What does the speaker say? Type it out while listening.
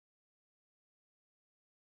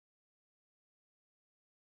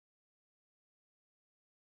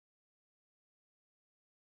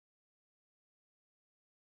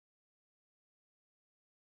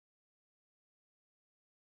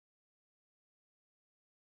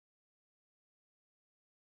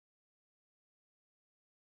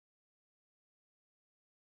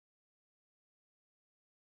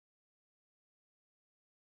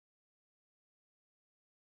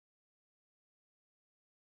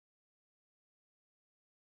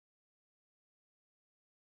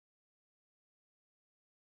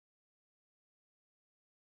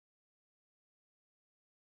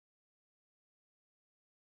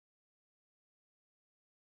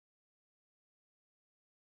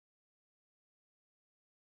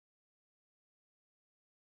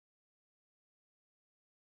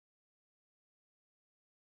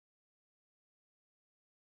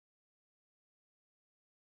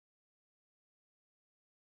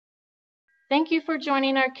Thank you for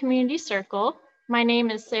joining our community circle. My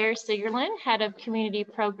name is Sarah Sigerlin, Head of Community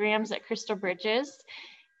Programs at Crystal Bridges,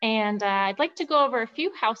 and I'd like to go over a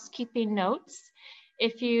few housekeeping notes.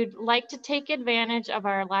 If you'd like to take advantage of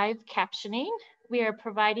our live captioning, we are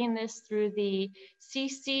providing this through the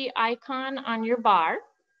CC icon on your bar.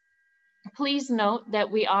 Please note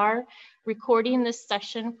that we are recording this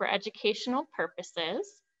session for educational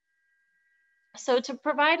purposes. So to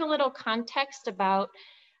provide a little context about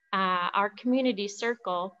our community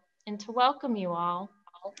circle and to welcome you all,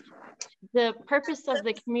 the purpose of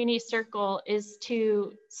the community circle is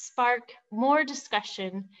to spark more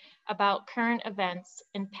discussion about current events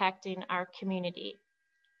impacting our community.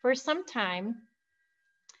 For some time,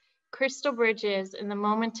 Crystal Bridges and the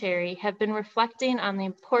Momentary have been reflecting on the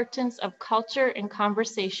importance of culture and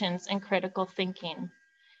conversations and critical thinking.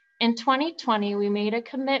 In 2020, we made a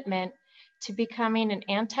commitment to becoming an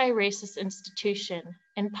anti-racist institution,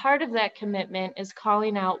 and part of that commitment is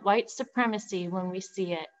calling out white supremacy when we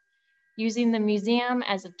see it, using the museum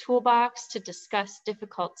as a toolbox to discuss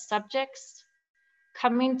difficult subjects,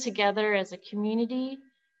 coming together as a community,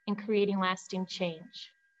 and creating lasting change.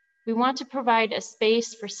 We want to provide a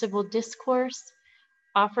space for civil discourse,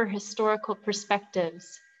 offer historical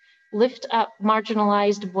perspectives, lift up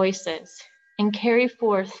marginalized voices, and carry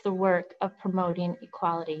forth the work of promoting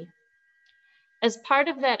equality. As part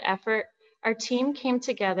of that effort, our team came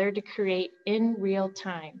together to create In Real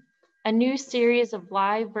Time, a new series of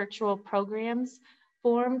live virtual programs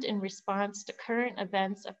formed in response to current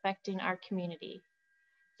events affecting our community.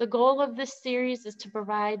 The goal of this series is to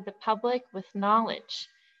provide the public with knowledge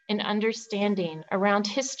and understanding around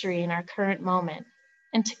history in our current moment,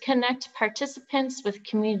 and to connect participants with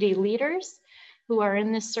community leaders who are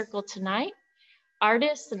in this circle tonight,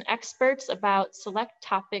 artists and experts about select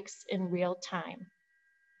topics in real time.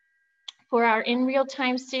 For our In Real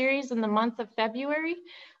Time series in the month of February,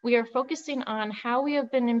 we are focusing on how we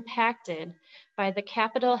have been impacted by the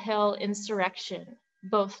Capitol Hill insurrection,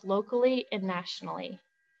 both locally and nationally.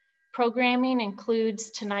 Programming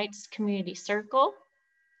includes tonight's community circle.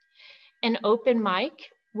 An open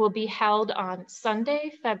mic will be held on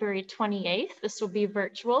Sunday, February 28th. This will be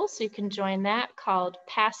virtual, so you can join that, called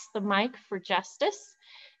Pass the Mic for Justice,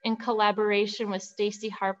 in collaboration with Stacey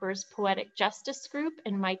Harper's Poetic Justice Group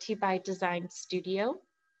and Mighty by Design Studio.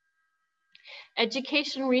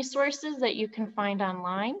 Education resources that you can find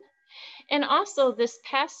online. And also this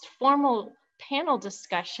past formal panel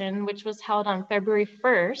discussion, which was held on February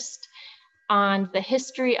 1st, on the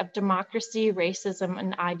history of democracy, racism,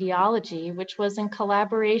 and ideology, which was in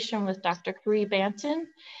collaboration with Dr. Carrie Banton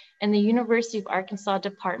and the University of Arkansas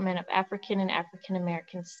Department of African and African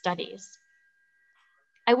American Studies.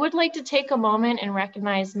 I would like to take a moment and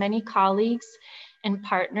recognize many colleagues and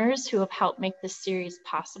partners who have helped make this series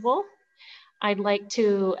possible. I'd like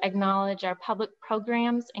to acknowledge our public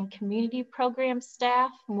programs and community program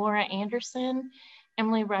staff, Maura Anderson,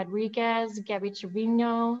 Emily Rodriguez, Gabby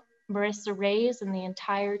Trevino, Marissa Reyes, and the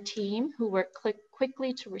entire team who worked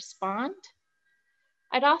quickly to respond.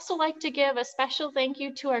 I'd also like to give a special thank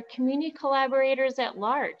you to our community collaborators at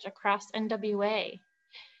large across NWA,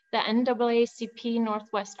 the NAACP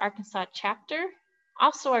Northwest Arkansas chapter,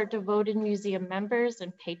 also our devoted museum members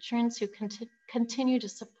and patrons who continue to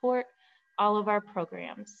support all of our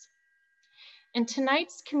programs. In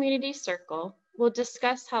tonight's community circle, we'll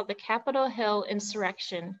discuss how the Capitol Hill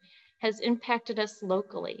insurrection has impacted us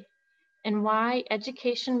locally, and why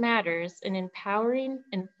education matters in empowering,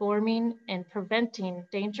 informing, and preventing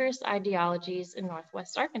dangerous ideologies in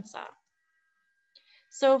Northwest Arkansas.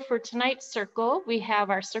 So for tonight's circle, we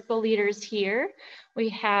have our circle leaders here. We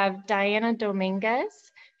have Diana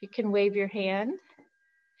Dominguez. You can wave your hand.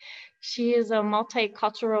 She is a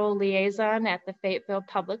multicultural liaison at the Fayetteville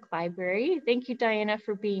Public Library. Thank you, Diana,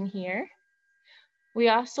 for being here. We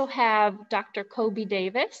also have Dr. Kobe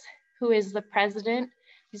Davis, who is the president.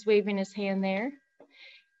 He's waving his hand there.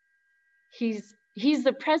 He's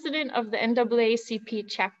the president of the NAACP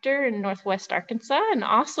chapter in Northwest Arkansas and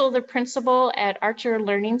also the principal at Archer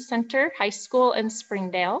Learning Center High School in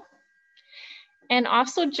Springdale. And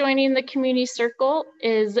also joining the community circle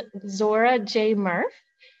is Zora J. Murph.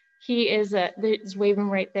 He is he's waving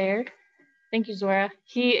right there. Thank you, Zora.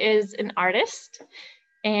 He is an artist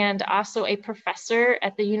and also a professor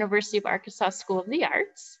at the University of Arkansas School of the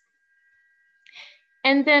Arts.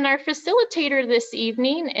 And then our facilitator this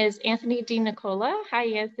evening is Anthony DiNicola. Hi,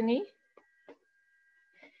 Anthony.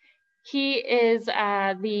 He is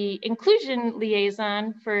the inclusion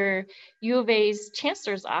liaison for U of A's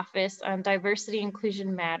Chancellor's Office on Diversity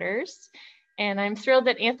Inclusion Matters. And I'm thrilled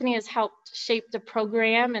that Anthony has helped shape the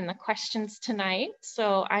program and the questions tonight.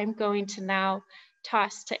 So I'm going to now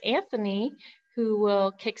toss to Anthony, who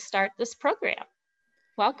will kickstart this program.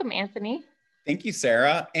 Welcome, Anthony. Thank you,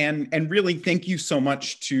 Sarah. And really thank you so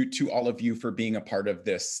much to all of you for being a part of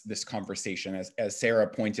this conversation. As Sarah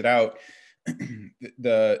pointed out,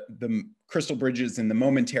 the Crystal Bridges and the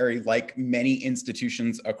Momentary, like many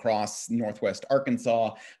institutions across Northwest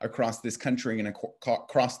Arkansas, across this country and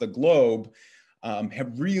across the globe,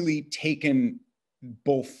 have really taken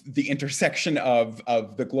both the intersection of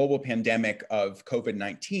the global pandemic of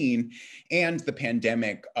COVID-19 and the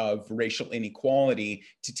pandemic of racial inequality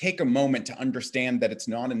to take a moment to understand that it's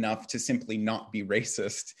not enough to simply not be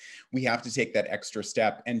racist. We have to take that extra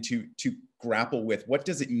step and to grapple with what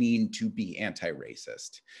does it mean to be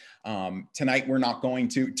anti-racist. Tonight, we're not going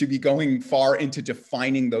to be going far into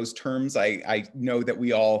defining those terms. I know that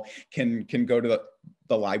we all can go to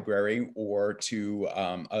the library or to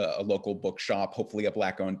a local bookshop, hopefully a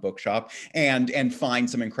Black-owned bookshop, and find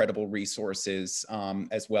some incredible resources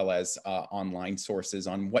as well as online sources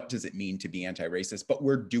on what does it mean to be anti-racist. But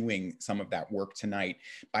we're doing some of that work tonight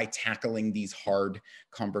by tackling these hard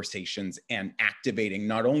conversations and activating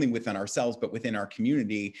not only within ourselves, but within our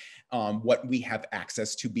community, what we have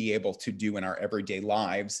access to be able to do in our everyday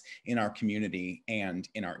lives, in our community, and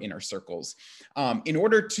in our inner circles. In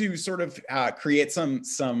order to sort of create some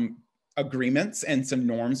agreements and some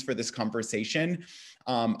norms for this conversation,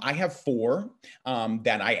 I have four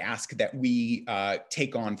that I ask that we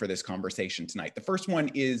take on for this conversation tonight. The first one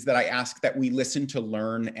is that I ask that we listen to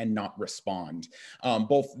learn and not respond.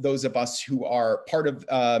 Both those of us who are part of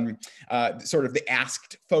sort of the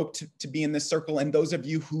asked folk to be in this circle, and those of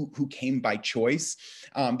you who came by choice,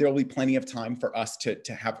 there will be plenty of time for us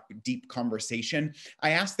to have deep conversation. I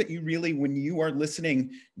ask that you really, when you are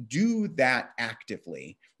listening, do that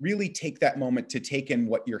actively. Really take that moment to take in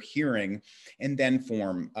what you're hearing and then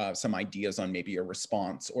form some ideas on maybe a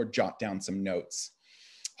response or jot down some notes.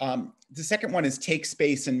 The second one is take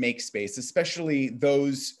space and make space, especially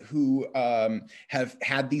those who have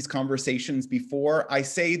had these conversations before. I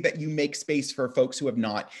say that you make space for folks who have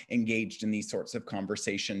not engaged in these sorts of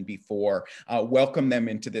conversation before. Welcome them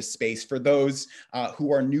into this space. For those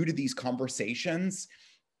who are new to these conversations,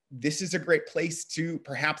 this is a great place to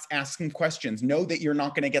perhaps ask some questions. Know that you're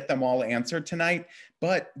not going to get them all answered tonight,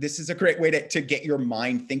 but this is a great way to get your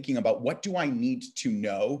mind thinking about what do I need to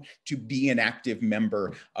know to be an active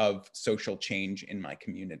member of social change in my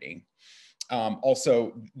community.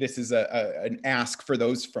 Also, this is an ask for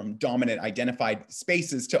those from dominant identified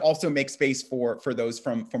spaces to also make space for those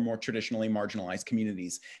from more traditionally marginalized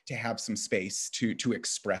communities to have some space to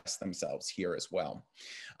express themselves here as well.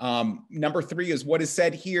 Number three is what is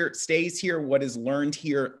said here stays here, what is learned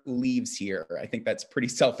here leaves here. I think that's pretty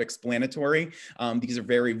self-explanatory. These are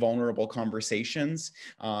very vulnerable conversations.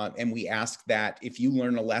 And we ask that if you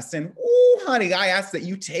learn a lesson, ooh, honey, I ask that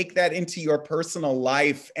you take that into your personal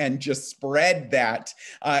life and just spread that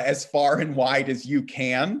as far and wide as you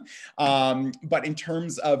can. But in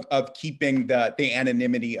terms of keeping the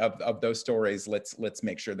anonymity of those stories, let's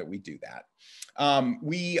make sure that we do that.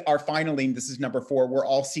 We are finally, this is number four, we're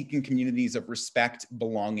all seeking communities of respect,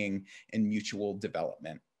 belonging, and mutual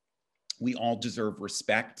development. We all deserve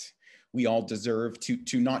respect. We all deserve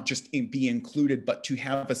to not just be included, but to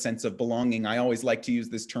have a sense of belonging. I always like to use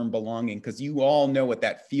this term belonging because you all know what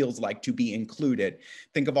that feels like to be included.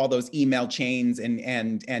 Think of all those email chains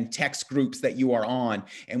and text groups that you are on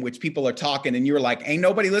in which people are talking and you're like, ain't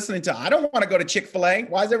nobody listening to, I don't want to go to Chick-fil-A.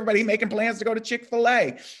 Why is everybody making plans to go to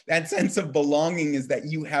Chick-fil-A? That sense of belonging is that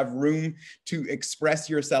you have room to express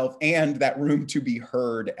yourself and that room to be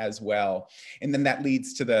heard as well. And then that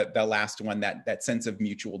leads to the last one, that sense of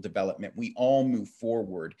mutual development. We all move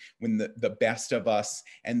forward when the best of us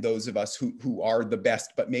and those of us who are the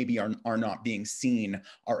best but maybe are not being seen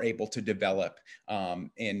are able to develop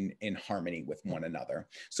in harmony with one another.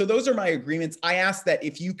 So those are my agreements. I ask that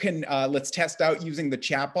if you can, let's test out using the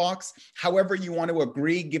chat box. However you want to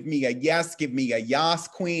agree, give me a yes, give me a yas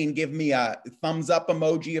queen, give me a thumbs up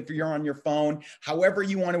emoji if you're on your phone. However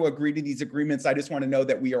you want to agree to these agreements, I just want to know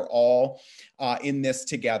that we are all in this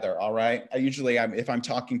together, all right? If I'm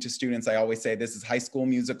talking to students, I always say this is High School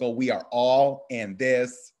Musical. We are all in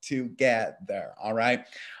this together, all right?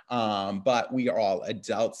 But we are all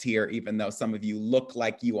adults here, even though some of you look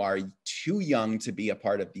like you are too young to be a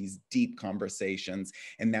part of these deep conversations,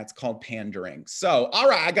 and that's called pandering. So, all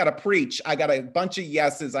right, I gotta preach. I got a bunch of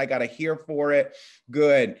yeses. I gotta hear for it.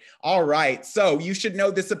 Good. All right. So you should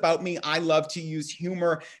know this about me. I love to use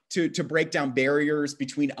humor to break down barriers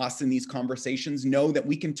between us in these conversations. Know that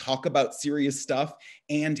we can talk about serious stuff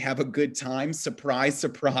and have a good time. Surprise,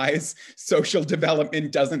 surprise. Social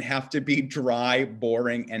development doesn't have to be dry,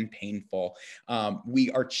 boring, and painful.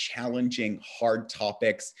 We are challenging hard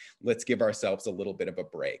topics. Let's give ourselves a little bit of a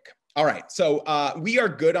break. All right, so we are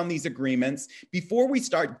good on these agreements. Before we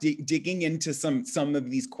start digging into some of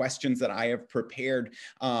these questions that I have prepared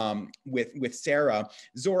with Sarah,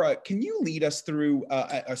 Zora, can you lead us through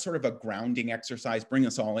a sort of a grounding exercise, bring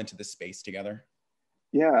us all into the space together?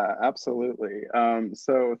 Yeah, absolutely.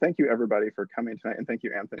 So thank you everybody for coming tonight, and thank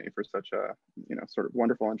you, Anthony, for such a sort of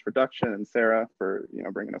wonderful introduction, and Sarah for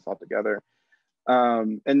bringing us all together.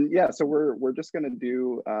 And yeah, so we're just going to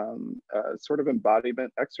do a sort of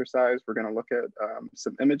embodiment exercise. We're going to look at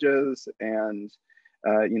some images and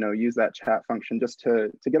use that chat function just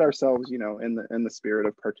to get ourselves in the spirit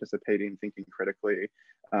of participating, thinking critically,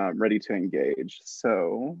 ready to engage.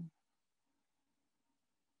 So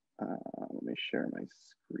let me share my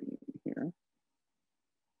screen here.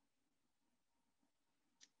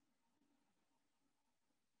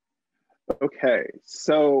 Okay,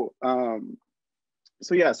 so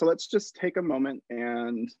so let's just take a moment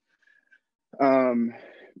and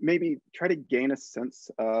maybe try to gain a sense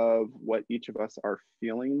of what each of us are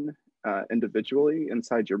feeling individually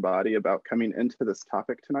inside your body about coming into this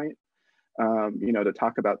topic tonight, to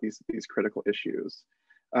talk about these critical issues.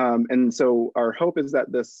 And so our hope is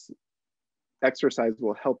that this exercise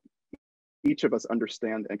will help each of us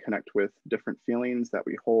understand and connect with different feelings that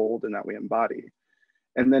we hold and that we embody.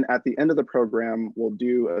 And then at the end of the program, we'll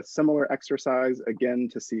do a similar exercise again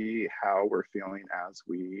to see how we're feeling as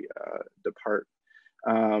we depart.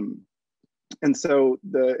 And so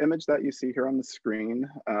the image that you see here on the screen,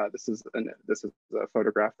 this is a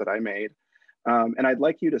photograph that I made. And I'd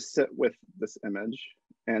like you to sit with this image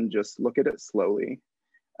and just look at it slowly.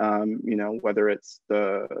 Whether it's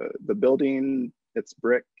the building, its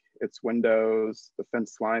brick, its windows, the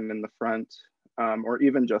fence line in the front, or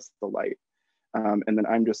even just the light. And then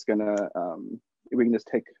I'm just gonna, we can just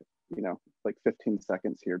take, like 15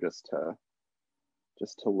 seconds here just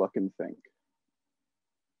to look and think.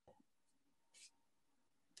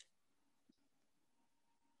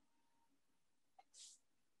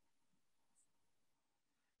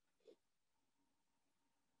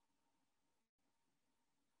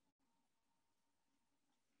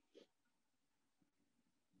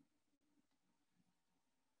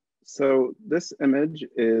 So this image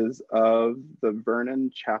is of the Vernon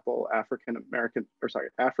Chapel African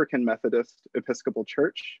Methodist Episcopal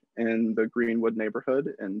Church in the Greenwood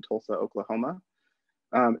neighborhood in Tulsa, Oklahoma.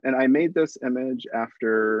 And I made this image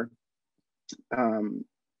after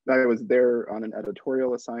I was there on an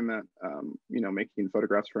editorial assignment, making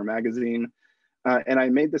photographs for a magazine. And I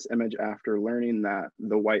made this image after learning that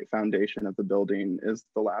the white foundation of the building is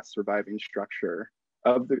the last surviving structure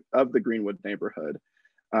of the Greenwood neighborhood.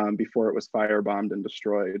 Before it was firebombed and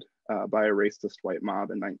destroyed by a racist white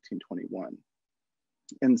mob in 1921.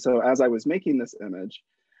 And so as I was making this image,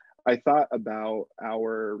 I thought about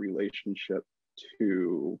our relationship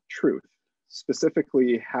to truth.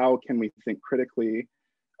 Specifically, how can we think critically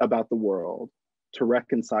about the world to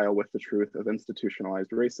reconcile with the truth of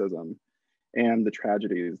institutionalized racism and the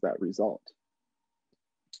tragedies that result?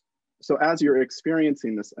 So as you're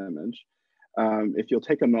experiencing this image, if you'll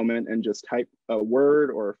take a moment and just type a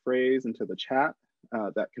word or a phrase into the chat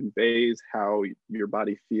that conveys how your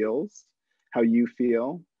body feels, how you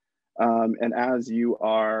feel. And as you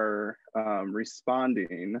are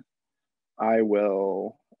responding, I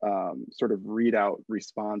will sort of read out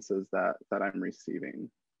responses that I'm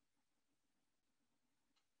receiving.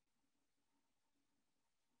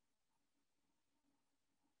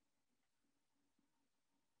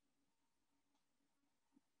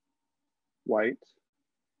 White,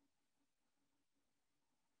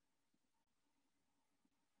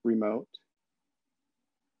 remote,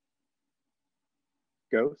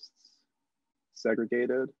 ghosts,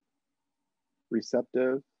 segregated,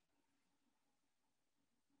 receptive,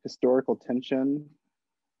 historical tension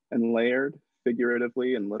and layered,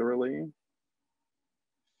 figuratively and literally,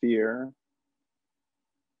 fear,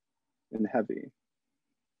 and heavy,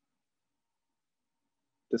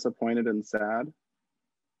 disappointed and sad,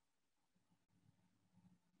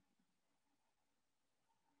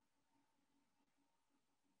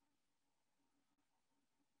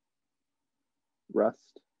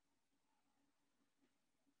 rust,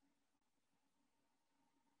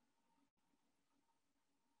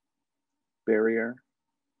 barrier,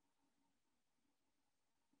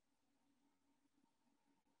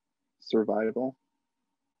 survival,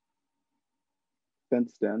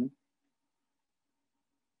 fenced in,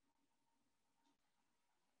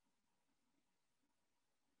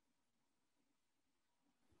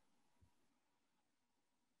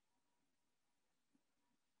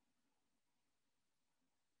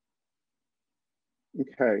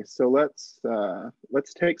 okay, so let's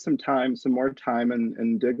take some more time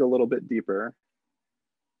and dig a little bit deeper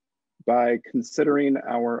by considering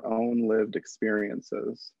our own lived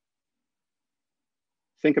experiences.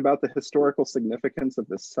 Think about the historical significance of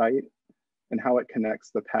this site and how it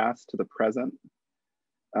connects the past to the present.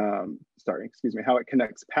 How it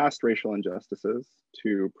connects past racial injustices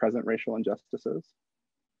to present racial injustices.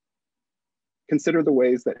 Consider the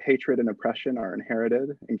ways that hatred and oppression are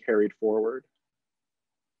inherited and carried forward.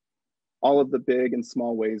 All of the big and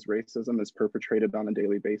small ways racism is perpetrated on a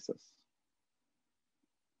daily basis.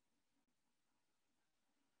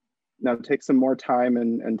 Now take some more time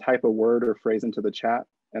and type a word or phrase into the chat,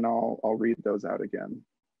 and I'll read those out again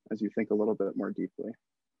as you think a little bit more deeply.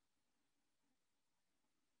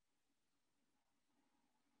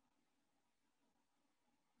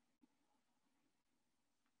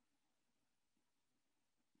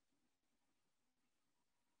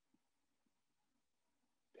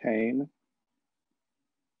 Pain,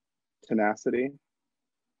 tenacity,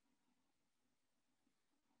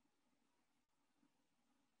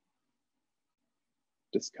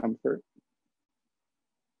 discomfort,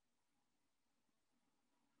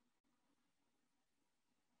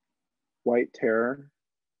 white terror,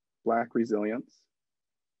 Black resilience,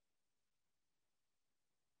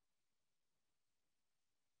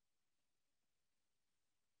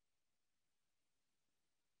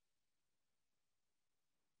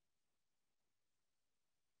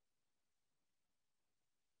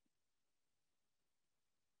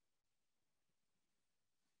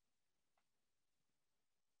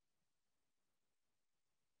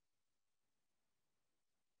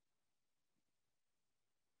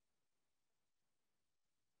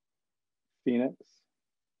 Phoenix,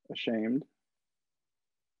 ashamed,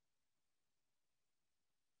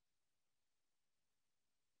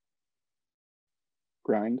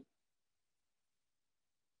 grind,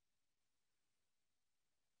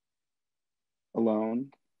 alone,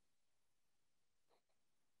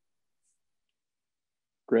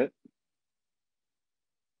 grit,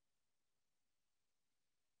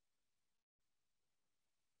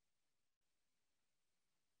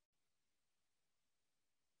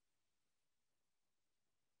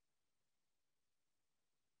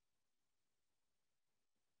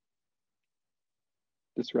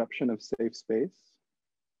 disruption of safe space,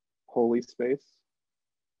 holy space,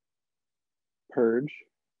 purge,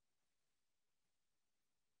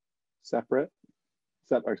 separate,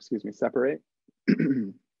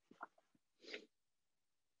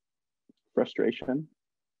 frustration,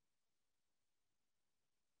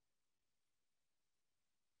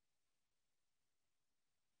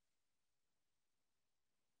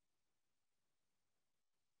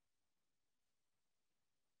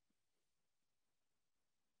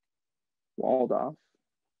 walled off,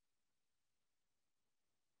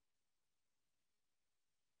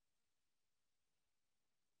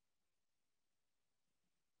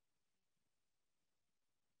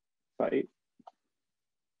 fight,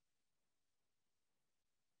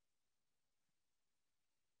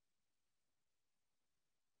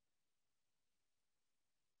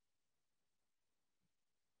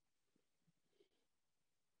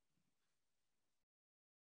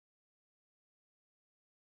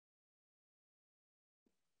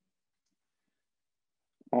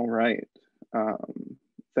 all right.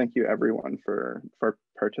 Thank you everyone for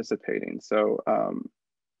participating. So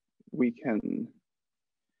we can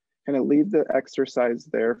kind of leave the exercise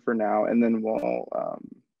there for now, and then we'll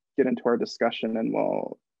get into our discussion, and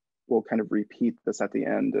we'll kind of repeat this at the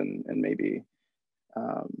end, and maybe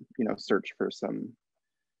search for some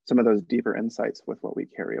of those deeper insights with what we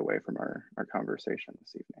carry away from our conversation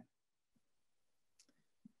this evening.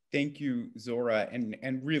 Thank you, Zora,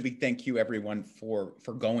 and really thank you everyone for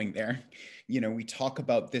going there. We talk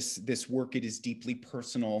about this work. It is deeply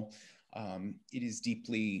personal. It is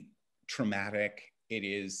deeply traumatic. It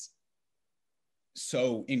is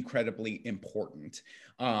so incredibly important.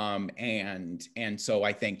 And so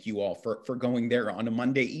I thank you all for going there on a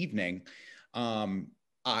Monday evening.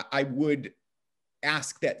 I would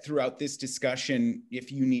ask that throughout this discussion,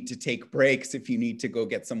 if you need to take breaks, if you need to go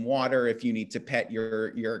get some water, if you need to pet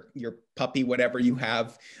your puppy, whatever you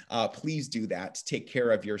have, please do that. Take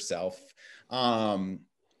care of yourself.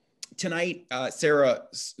 tonight, Sarah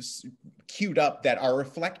queued up that our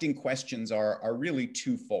reflecting questions are really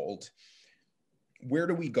twofold. Where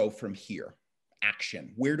do we go from here?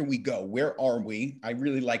 Action. Where do we go? Where are we? I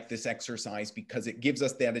really like this exercise because it gives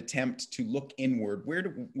us that attempt to look inward.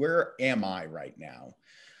 Where am I right now?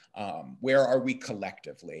 Where are we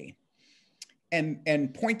collectively?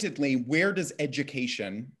 And pointedly, where does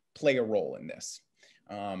education play a role in this?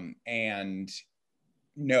 And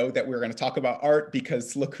know that we're going to talk about art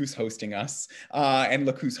because look who's hosting us, and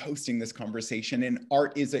look who's hosting this conversation. And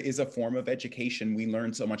art is a form of education. We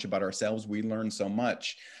learn so much about ourselves. We learn so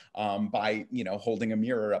much by holding a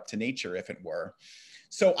mirror up to nature, if it were.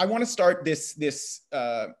 So I want to start this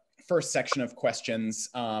first section of questions,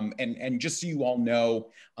 and just so you all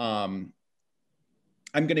know,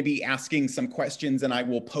 I'm going to be asking some questions and I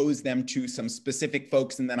will pose them to some specific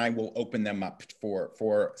folks, and then I will open them up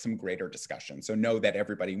for some greater discussion. So know that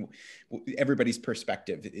everybody's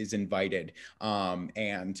perspective is invited,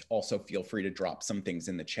 and also feel free to drop some things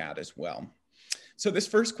in the chat as well. So this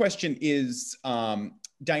first question is,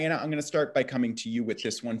 Diana, I'm going to start by coming to you with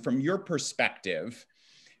this one. From your perspective,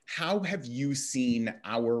 how have you seen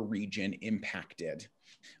our region impacted?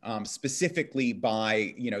 Specifically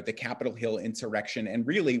by the Capitol Hill insurrection, and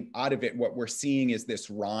really out of it, what we're seeing is this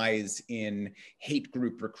rise in hate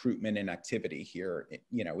group recruitment and activity here,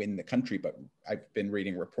 in the country. But I've been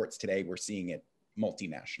reading reports today; we're seeing it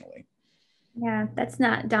multinationally. Yeah, that's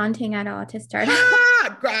not daunting at all to start.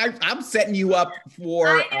 I'm setting you up for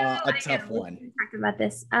a tough one. We talked about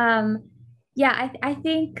this. Yeah, I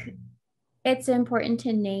think it's important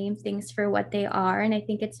to name things for what they are. And I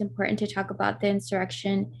think it's important to talk about the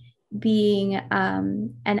insurrection being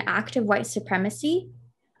an act of white supremacy.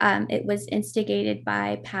 It was instigated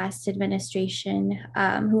by past administration,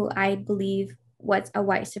 who I believe was a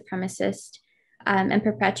white supremacist, and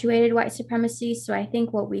perpetuated white supremacy. So I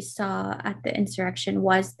think what we saw at the insurrection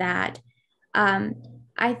was that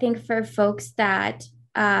I think for folks that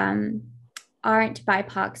aren't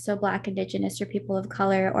BIPOC, so Black, Indigenous, or people of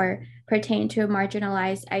color, or pertain to a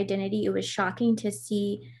marginalized identity, it was shocking to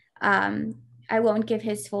see, I won't give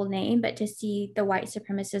his full name, but to see the white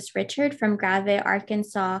supremacist Richard from Gravette,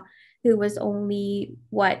 Arkansas, who was only,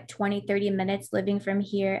 20, 30 minutes living from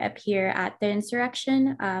here, appear at the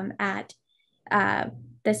insurrection at the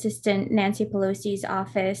Assistant Nancy Pelosi's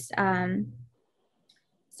office.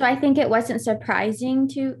 So I think it wasn't surprising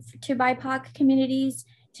to BIPOC communities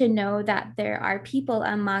to know that there are people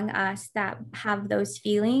among us that have those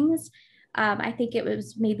feelings. I think it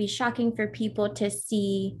was maybe shocking for people to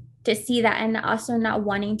see that, and also not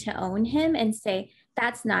wanting to own him and say,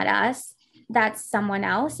 that's not us, that's someone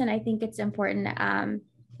else. And I think it's important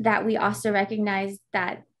that we also recognize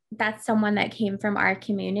that that's someone that came from our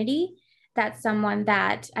community. That's someone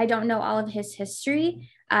that, I don't know all of his history,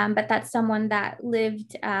 but that's someone that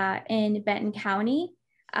lived in Benton County.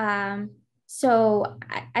 So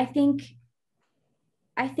I think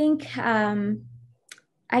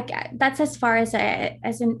that's as far as I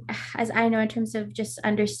know in terms of just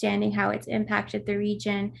understanding how it's impacted the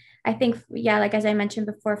region. I think, yeah, like as I mentioned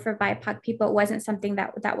before, for BIPOC people, it wasn't something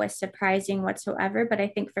that was surprising whatsoever. But I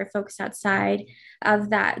think for folks outside of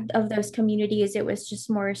those communities, it was just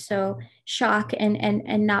more so shock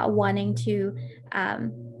and not wanting to,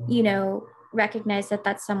 recognize that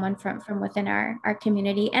that's someone from within our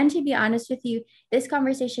community. And to be honest with you, this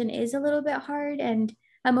conversation is a little bit hard and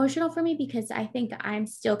emotional for me, because I think I'm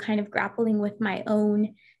still kind of grappling with my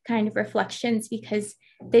own kind of reflections, because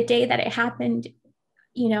the day that it happened,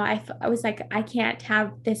 I was like, I can't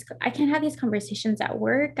have these conversations at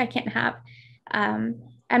work. I can't have,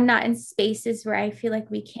 I'm not in spaces where I feel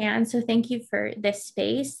like we can. So thank you for this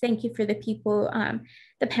space. Thank you for the people,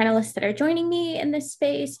 the panelists that are joining me in this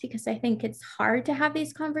space, because I think it's hard to have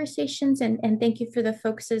these conversations. And thank you for the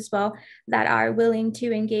folks as well that are willing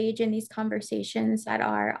to engage in these conversations that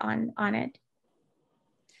are on it.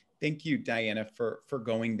 Thank you, Diana, for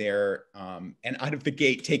going there, and out of the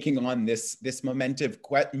gate taking on this momentous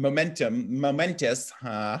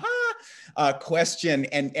question,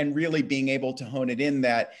 and really being able to hone it in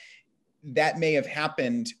that may have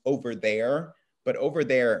happened over there, but over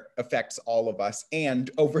there affects all of us, and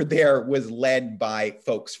over there was led by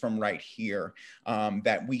folks from right here.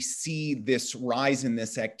 That we see this rise in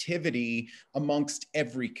this activity amongst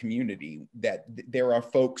every community, that there are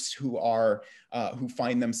folks who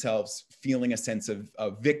find themselves feeling a sense of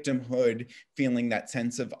victimhood, feeling that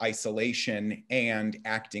sense of isolation, and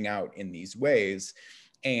acting out in these ways.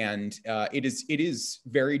 And it is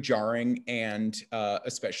very jarring, and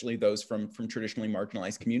especially those from traditionally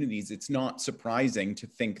marginalized communities, it's not surprising to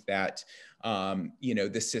think that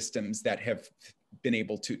the systems that have been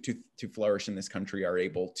able to flourish in this country are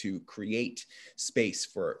able to create space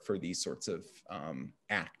for these sorts of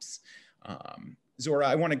acts. Zora,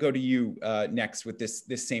 I want to go to you next with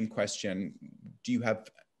this same question. Do you have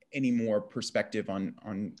any more perspective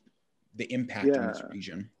on the impact in this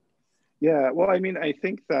region? Yeah, well, I mean, I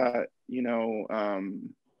think that, you know,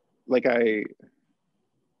 like I've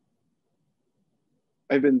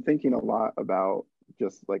been thinking a lot about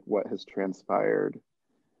just like what has transpired,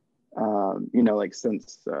 you know, like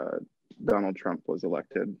since Donald Trump was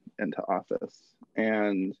elected into office.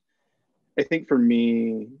 And I think for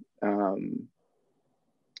me, well,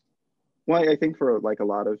 I think for like a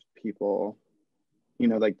lot of people, you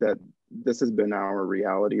know, like that this has been our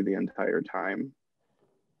reality the entire time.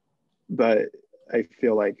 But I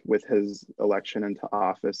feel like with his election into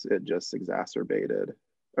office, it just exacerbated,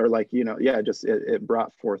 or like, you know, yeah, just it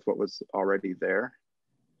brought forth what was already there.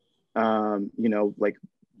 You know, like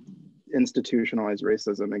institutionalized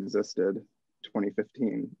racism existed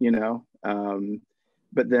 2015, you know,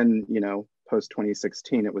 but then, you know, post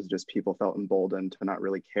 2016, it was just people felt emboldened to not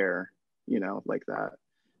really care, you know, like that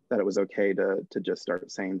it was okay to just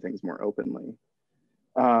start saying things more openly.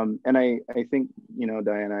 And I think, you know,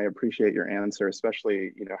 Diane, I appreciate your answer,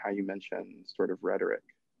 especially, you know, how you mentioned sort of rhetoric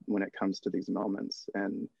when it comes to these moments.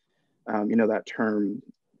 And, you know, that term,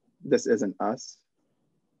 this isn't us,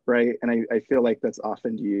 right? And I feel like that's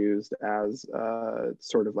often used as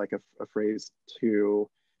sort of like a phrase to,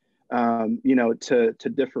 you know, to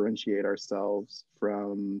differentiate ourselves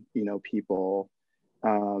from, you know, people,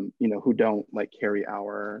 you know, who don't like carry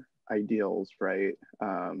our ideals, right?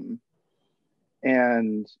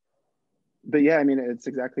 But yeah, I mean, it's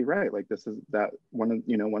exactly right. Like this is that one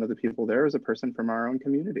of the people there is a person from our own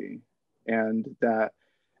community. And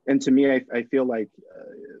to me, I feel like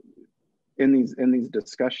in these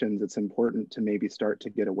discussions, it's important to maybe start to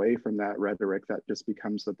get away from that rhetoric that just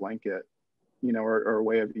becomes a blanket, you know, or a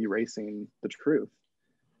way of erasing the truth.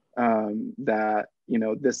 That, you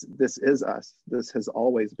know, this is us. This has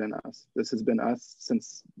always been us. This has been us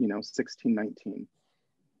since, you know, 1619.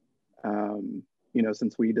 You know,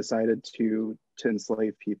 since we decided to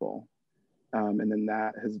enslave people. And then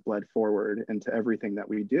that has bled forward into everything that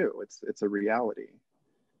we do. It's a reality.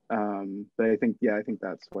 But I think, yeah, I think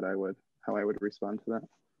that's how I would respond to that.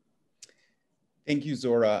 Thank you,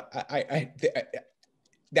 Zora.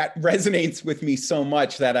 That resonates with me so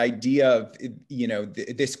much, that idea of, you know,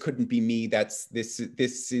 this couldn't be me, that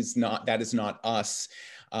is not us.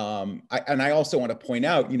 And I also want to point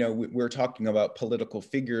out, you know, we're talking about political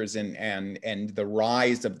figures and the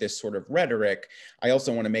rise of this sort of rhetoric. I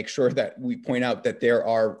also want to make sure that we point out that there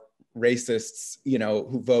are racists, you know,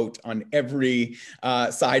 who vote on every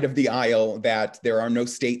side of the aisle, that there are no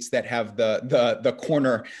states that have the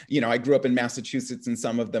corner. You know, I grew up in Massachusetts, and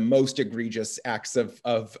some of the most egregious acts of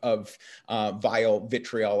vile,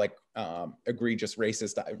 vitriolic, egregious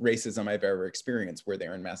racism I've ever experienced were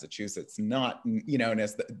there in Massachusetts, not, you know,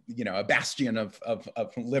 as the, you know, a bastion of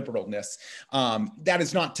liberalness. That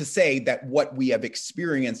is not to say that what we have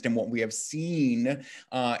experienced and what we have seen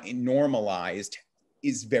normalized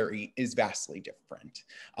is vastly different.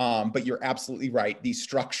 But you're absolutely right. These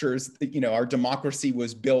structures, you know, our democracy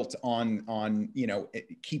was built on you know,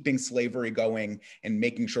 keeping slavery going and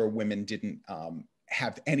making sure women didn't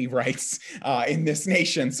have any rights in this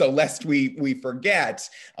nation. So lest we forget,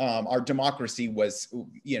 our democracy was,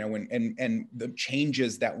 you know, and the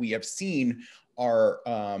changes that we have seen are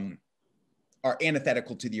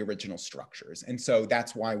antithetical to the original structures. And so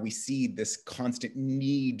that's why we see this constant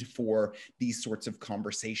need for these sorts of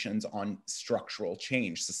conversations on structural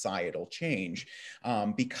change, societal change,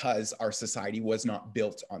 because our society was not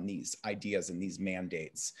built on these ideas and these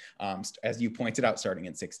mandates. As you pointed out, starting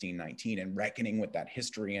in 1619, and reckoning with that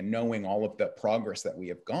history and knowing all of the progress that we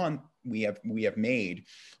have made,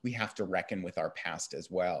 we have to reckon with our past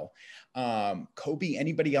as well. Kobe,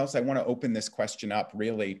 anybody else? I want to open this question up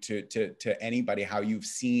really to anybody, how you've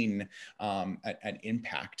seen an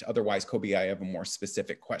impact. Otherwise, Kobe, I have a more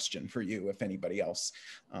specific question for you if anybody else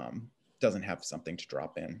doesn't have something to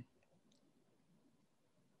drop in.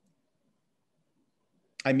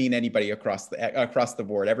 I mean, anybody across the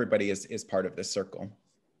board. Everybody is part of this circle.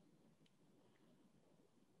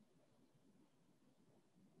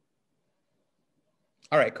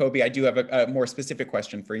 All right, Kobe, I do have a more specific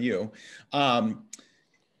question for you.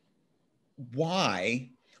 Why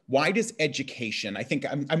does education, I think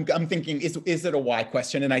I'm thinking, is it a why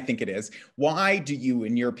question? And I think it is. Why do you,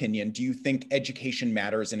 in your opinion, do you think education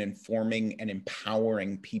matters in informing and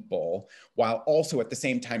empowering people, while also at the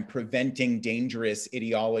same time preventing dangerous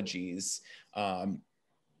ideologies from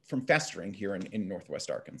festering here in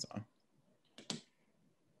Northwest Arkansas?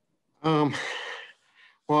 Um,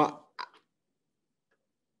 well,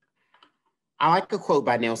 I like a quote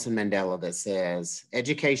by Nelson Mandela that says,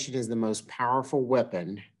 "Education is the most powerful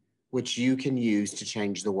weapon which you can use to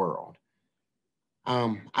change the world."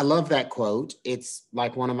 I love that quote. It's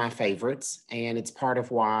like one of my favorites, and it's part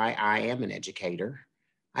of why I am an educator.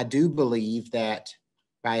 I do believe that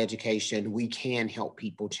by education, we can help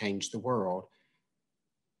people change the world.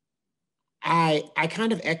 I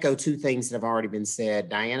kind of echo two things that have already been said.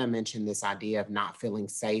 Diana mentioned this idea of not feeling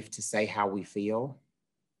safe to say how we feel.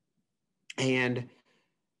 And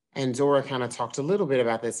Zora kind of talked a little bit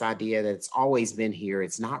about this idea that it's always been here.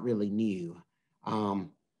 It's not really new.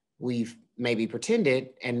 We've maybe pretended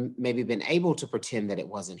and maybe been able to pretend that it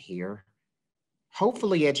wasn't here.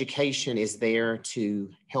 Hopefully, education is there to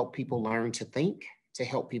help people learn to think, to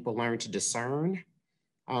help people learn to discern.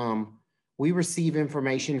 We receive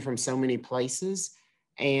information from so many places,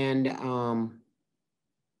 and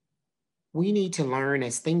we need to learn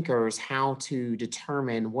as thinkers how to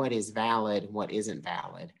determine what is valid and what isn't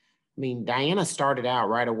valid. I mean, Diana started out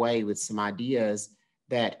right away with some ideas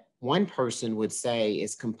that one person would say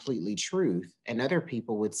is completely truth and other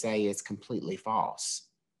people would say is completely false.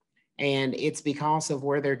 And it's because of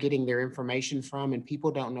where they're getting their information from, and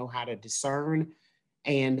people don't know how to discern.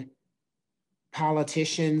 And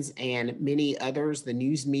politicians and many others, the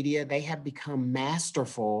news media, they have become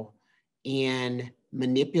masterful in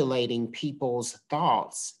manipulating people's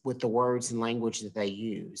thoughts with the words and language that they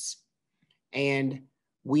use. And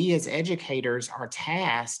we as educators are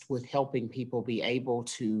tasked with helping people be able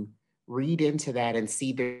to read into that and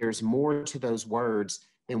see there's more to those words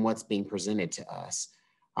than what's being presented to us.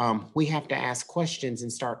 We have to ask questions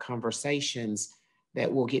and start conversations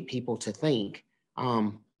that will get people to think.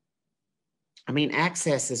 I mean,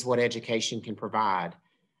 access is what education can provide.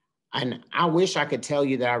 And I wish I could tell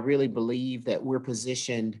you that I really believe that we're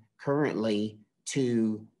positioned currently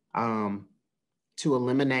to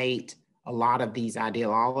eliminate a lot of these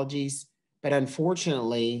ideologies. But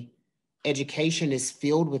unfortunately, education is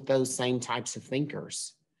filled with those same types of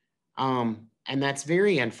thinkers. And that's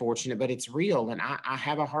very unfortunate, but it's real. And I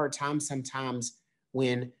have a hard time sometimes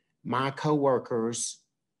when my coworkers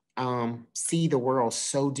see the world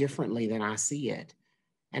so differently than I see it.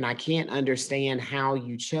 And I can't understand how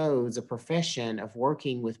you chose a profession of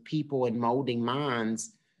working with people and molding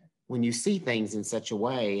minds when you see things in such a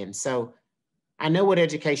way. And so I know what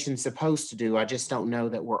education is supposed to do. I just don't know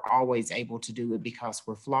that we're always able to do it because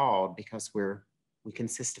we're flawed, because we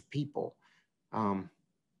consist of people. I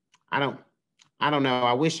don't know.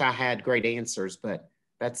 I wish I had great answers, but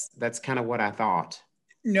that's kind of what I thought.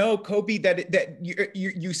 No, Kobe, that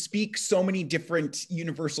you speak so many different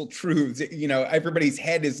universal truths. You know, everybody's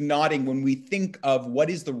head is nodding when we think of what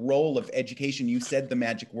is the role of education. You said the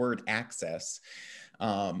magic word, access.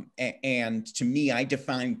 And to me, I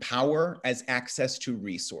define power as access to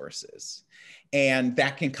resources. And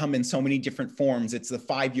that can come in so many different forms. It's the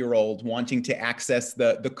 5-year-old wanting to access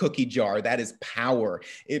the cookie jar. That is power.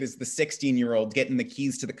 It is the 16-year-old getting the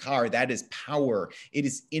keys to the car. That is power. It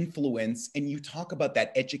is influence. And you talk about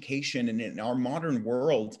that education. And in our modern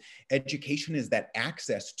world, education is that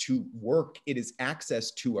access to work. It is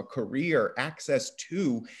access to a career, access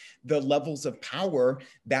to the levels of power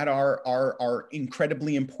that are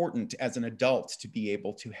incredibly important as an adult to be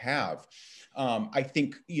able to have. I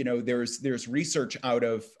think, you know, there's research out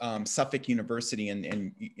of Suffolk University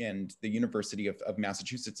and the University of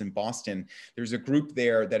Massachusetts in Boston. There's a group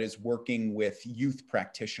there that is working with youth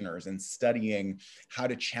practitioners and studying how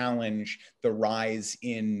to challenge the rise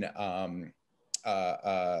in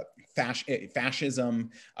fascism,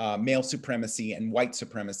 male supremacy, and white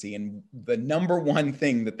supremacy. And the number one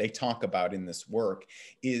thing that they talk about in this work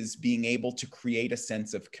is being able to create a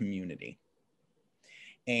sense of community.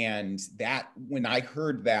 And that, when I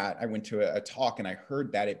heard that, I went to a talk and I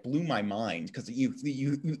heard that, it blew my mind, because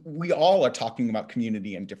we all are talking about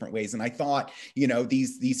community in different ways. And I thought, you know,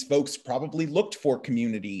 these folks probably looked for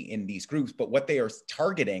community in these groups, but what they are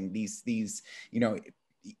targeting, these you know,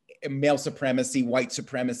 male supremacy, white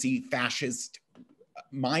supremacy, fascist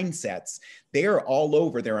mindsets, they're all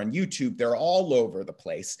over. They're on YouTube. They're all over the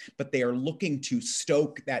place, but they are looking to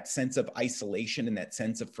stoke that sense of isolation and that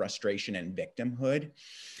sense of frustration and victimhood.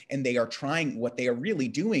 And they are trying, what they are really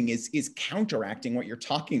doing is counteracting what you're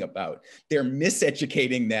talking about. They're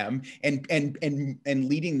miseducating them and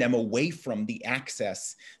leading them away from the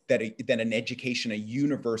access that an education, a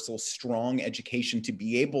universal, strong education, to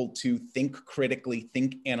be able to think critically,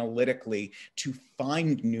 think analytically, to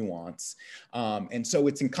find nuance. And so so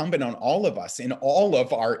it's incumbent on all of us in all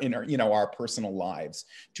of our our personal lives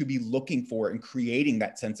to be looking for and creating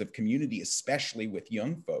that sense of community, especially with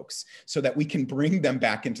young folks, so that we can bring them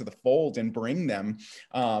back into the fold and bring them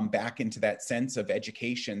back into that sense of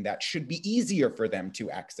education that should be easier for them to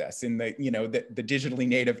access in the the digitally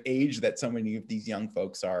native age that so many of these young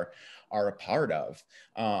folks are a part of.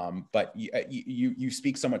 But you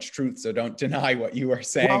speak so much truth, so don't deny what you are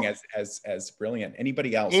saying as brilliant.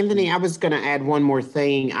 Anybody else? Anthony, I was going to add one more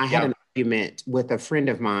thing. I had an argument with a friend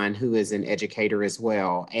of mine who is an educator as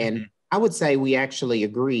well. And I would say we actually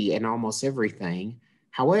agree in almost everything.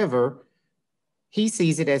 However, he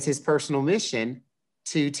sees it as his personal mission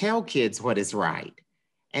to tell kids what is right.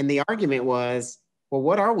 And the argument was, well,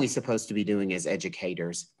 what are we supposed to be doing as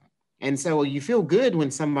educators? And so you feel good when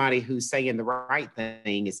somebody who's saying the right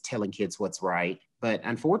thing is telling kids what's right. But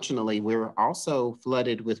unfortunately, we're also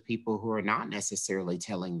flooded with people who are not necessarily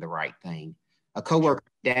telling the right thing. A coworker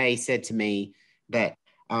today said to me that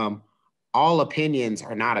all opinions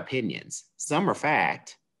are not opinions. Some are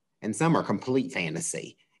fact and some are complete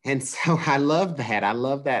fantasy. And so I love that. I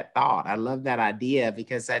love that thought. I love that idea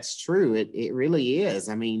because that's true. It really is.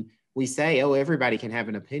 I mean, we say, oh, everybody can have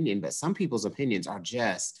an opinion, but some people's opinions are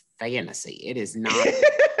just fantasy. It is not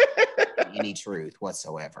any truth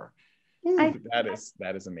whatsoever.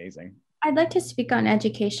 That is amazing. I'd like to speak on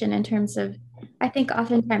education in terms of, I think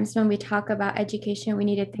oftentimes when we talk about education, we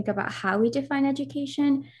need to think about how we define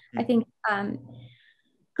education. I think,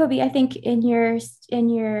 Kobe, I think in your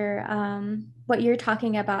what you're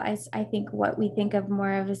talking about is, I think what we think of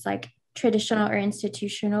more of is like traditional or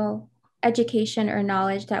institutional education or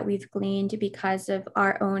knowledge that we've gleaned because of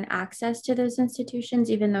our own access to those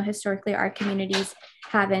institutions, even though historically our communities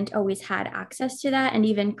haven't always had access to that. And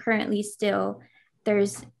even currently still,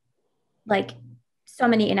 there's like so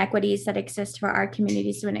many inequities that exist for our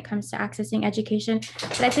communities when it comes to accessing education.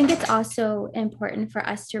 But I think it's also important for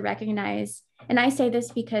us to recognize, and I say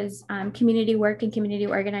this because community work and community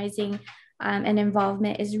organizing and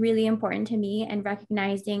involvement is really important to me, and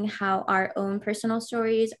recognizing how our own personal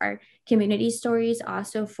stories, our community stories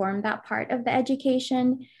also form that part of the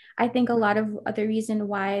education. I think a lot of the reason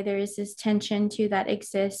why there is this tension too that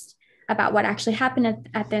exists about what actually happened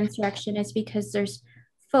at the insurrection is because there's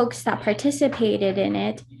folks that participated in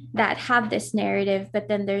it that have this narrative, but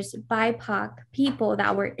then there's BIPOC people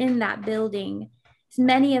that were in that building.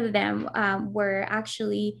 Many of them were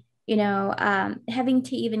actually having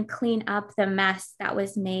to even clean up the mess that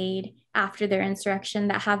was made after their insurrection,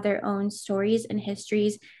 that have their own stories and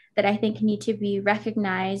histories that I think need to be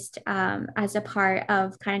recognized as a part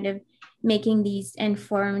of kind of making these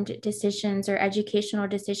informed decisions or educational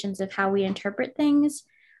decisions of how we interpret things.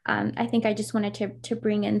 I think I just wanted to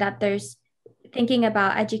bring in that there's thinking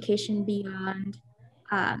about education beyond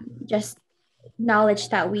just knowledge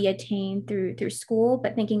that we attain through school,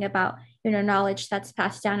 but thinking about knowledge that's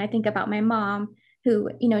passed down. I think about my mom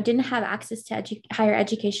who didn't have access to higher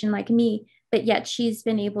education like me, but yet she's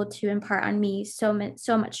been able to impart on me so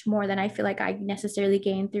much more than I feel like I necessarily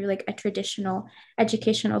gained through like a traditional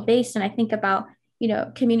educational base. And I think about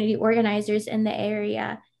community organizers in the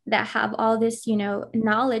area that have all this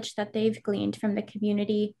knowledge that they've gleaned from the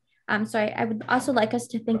community. So I would also like us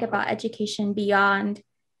to think about education beyond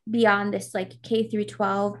this like K through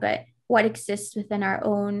 12, but what exists within our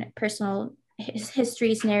own personal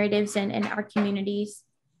histories, narratives, and our communities.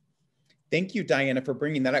 Thank you, Diana, for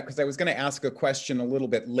bringing that up, because I was going to ask a question a little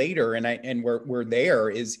bit later, and we're there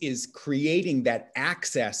is creating that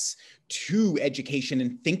access to education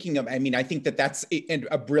and thinking of. I mean, I think that's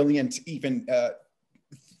a brilliant even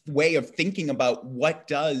way of thinking about what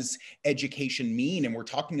does education mean, and we're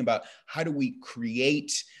talking about how do we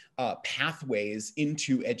create pathways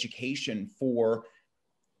into education for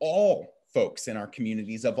all folks in our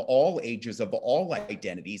communities of all ages, of all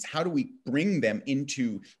identities. How do we bring them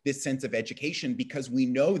into this sense of education? Because we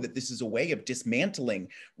know that this is a way of dismantling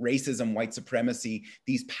racism, white supremacy,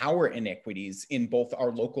 these power inequities in both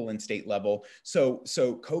our local and state level. So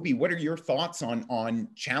Kobe, what are your thoughts on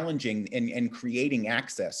challenging and creating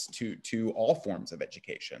access to all forms of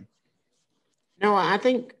education? No, I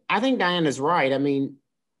think Diana's right. I mean,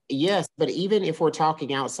 yes, but even if we're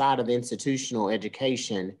talking outside of institutional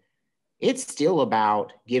education, it's still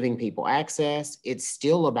about giving people access. It's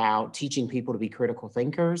still about teaching people to be critical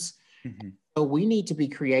thinkers. Mm-hmm. So we need to be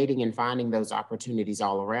creating and finding those opportunities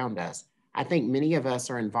all around us. I think many of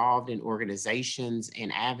us are involved in organizations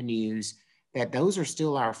and avenues that those are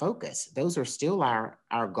still our focus. Those are still our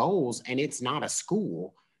goals. And it's not a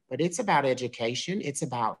school, but it's about education. It's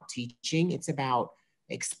about teaching. It's about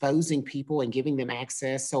exposing people and giving them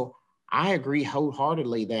access. So I agree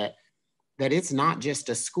wholeheartedly that that it's not just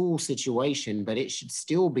a school situation, but it should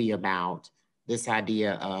still be about this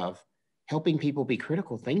idea of helping people be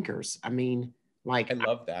critical thinkers. I mean, like, I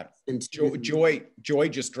love that. Joy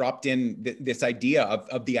just dropped in this idea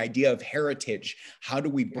of the idea of heritage. How do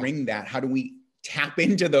we bring that? How do we tap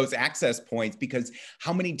into those access points? Because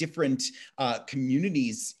how many different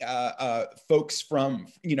communities, folks from,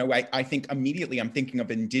 you know, I think immediately I'm thinking of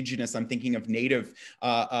Indigenous, I'm thinking of Native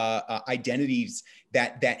identities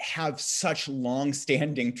that have such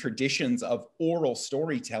long-standing traditions of oral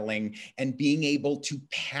storytelling and being able to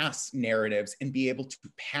pass narratives and be able to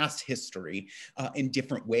pass history in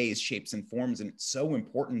different ways, shapes, and forms. And it's so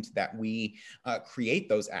important that we create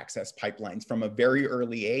those access pipelines from a very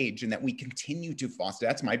early age, and that we continue to foster.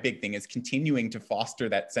 That's my big thing, is continuing to foster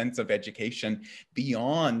that sense of education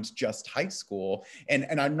beyond just high school.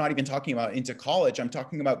 And I'm not even talking about into college. I'm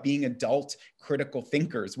talking about being adult critical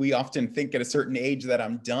thinkers. We often think at a certain age that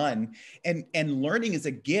I'm done, and learning is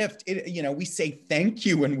a gift. You know, we say thank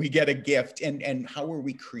you when we get a gift, and how are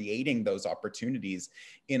we creating those opportunities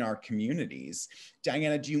in our communities?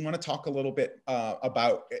 Diana, do you want to talk a little bit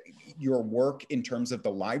about your work in terms of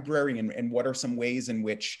the library, and what are some ways in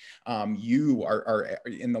which you are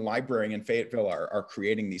in the library in Fayetteville are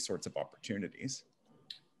creating these sorts of opportunities?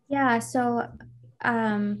 Yeah, so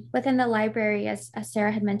within the library, as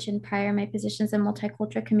Sarah had mentioned prior, my position is a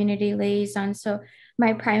multicultural community liaison. So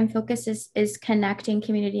my prime focus is connecting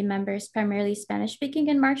community members, primarily Spanish speaking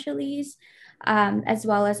and Marshallese, as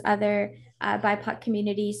well as other BIPOC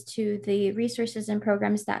communities, to the resources and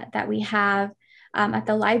programs that we have at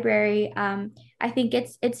the library. I think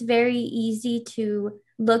it's very easy to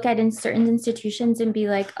look at in certain institutions and be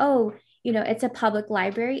like, oh, you know, it's a public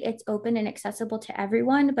library, it's open and accessible to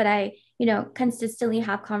everyone. But I, you know, consistently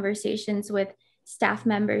have conversations with staff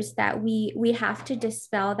members that we have to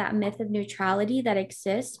dispel that myth of neutrality that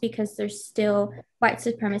exists, because there's still white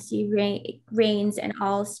supremacy reigns in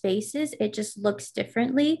all spaces. It just looks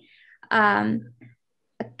differently.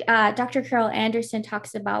 Dr. Carol Anderson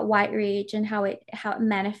talks about white rage and how it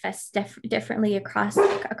manifests differently across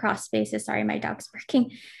spaces. Sorry, my dog's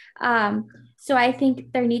barking. So I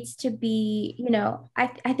think there needs to be, you know,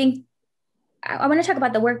 I think I want to talk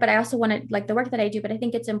about the work, but I also want to, like, the work that I do, but I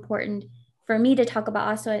think it's important for me to talk about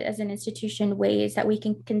also as an institution ways that we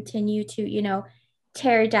can continue to, you know,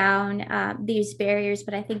 tear down these barriers.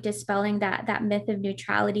 But I think dispelling that myth of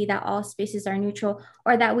neutrality, that all spaces are neutral,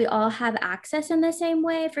 or that we all have access in the same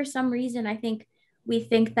way. For some reason, I think we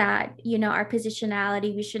think that, you know, our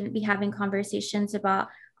positionality, we shouldn't be having conversations about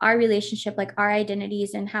our relationship, like our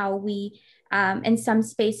identities, and how we, in some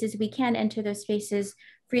spaces, we can enter those spaces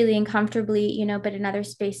freely and comfortably, you know, but in other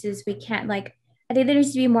spaces we can't. Like, I think there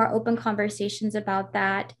needs to be more open conversations about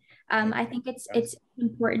that. I think it's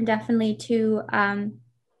important definitely to,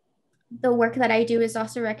 the work that I do is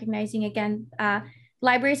also recognizing, again,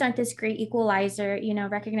 libraries aren't this great equalizer, you know,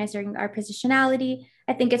 recognizing our positionality.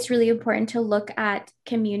 I think it's really important to look at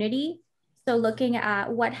community. So looking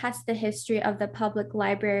at what has the history of the public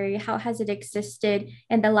library, how has it existed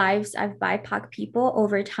in the lives of BIPOC people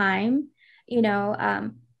over time? You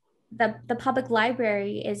know, the public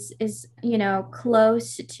library is, you know,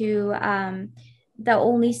 close to the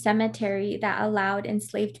only cemetery that allowed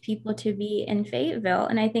enslaved people to be in Fayetteville.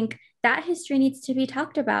 And I think that history needs to be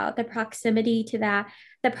talked about, the proximity to that,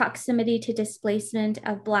 the proximity to displacement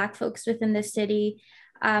of Black folks within the city.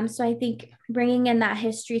 So I think bringing in that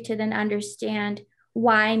history to then understand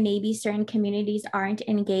why maybe certain communities aren't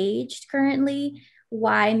engaged currently,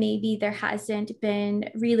 why maybe there hasn't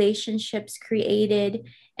been relationships created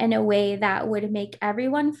in a way that would make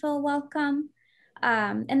everyone feel welcome.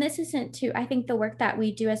 And this isn't to, I think the work that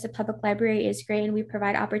we do as a public library is great, and we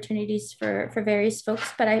provide opportunities for various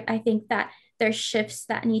folks, but I think that there's shifts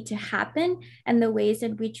that need to happen, and the ways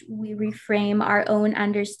in which we reframe our own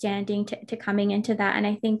understanding to coming into that. And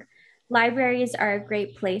I think libraries are a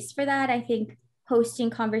great place for that. I think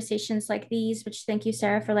hosting conversations like these, which thank you,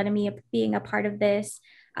 Sarah, for letting me being a part of this,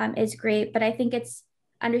 is great. But I think it's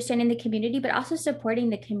understanding the community, but also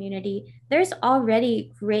supporting the community. There's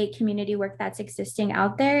already great community work that's existing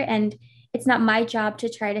out there, and it's not my job to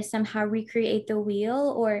try to somehow recreate the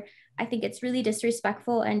wheel. Or I think it's really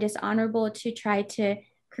disrespectful and dishonorable to try to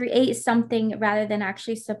create something rather than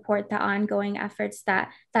actually support the ongoing efforts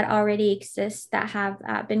that already exist, that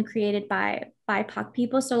have been created by BIPOC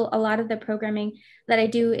people. So a lot of the programming that I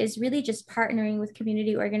do is really just partnering with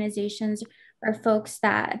community organizations or folks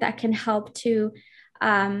that can help to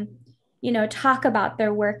you know, talk about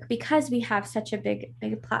their work, because we have such a big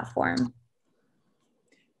platform.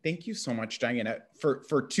 Thank you so much, Diana,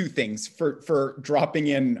 for two things, for dropping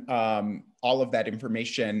in all of that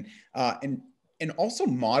information and also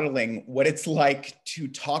modeling what it's like to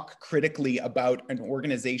talk critically about an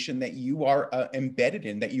organization that you are embedded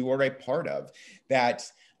in, that you are a part of,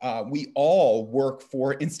 that we all work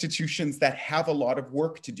for institutions that have a lot of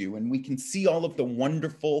work to do, and we can see all of the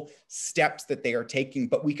wonderful steps that they are taking,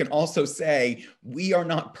 but we can also say we are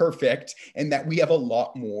not perfect and that we have a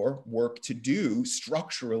lot more work to do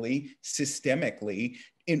structurally, systemically,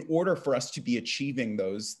 in order for us to be achieving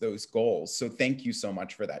those goals. So thank you so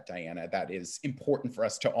much for that, Diana. That is important for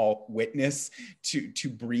us to all witness, to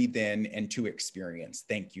breathe in, and to experience.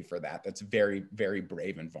 Thank you for that. That's very, very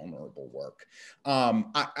brave and vulnerable work.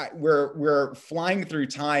 We're flying through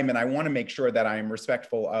time, and I want to make sure that I am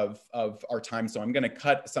respectful of our time. So I'm going to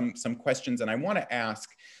cut some questions, and I want to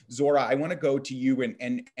ask Zora, I want to go to you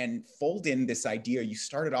and fold in this idea. You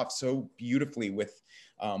started off so beautifully with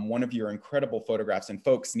one of your incredible photographs, and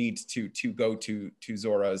folks need to go to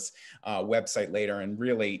Zora's website later and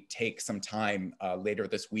really take some time later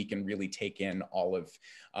this week and really take in all of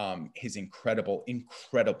his incredible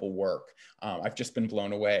work. I've just been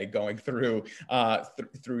blown away going through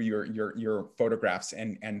through your photographs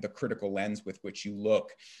and the critical lens with which you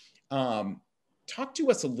look. Talk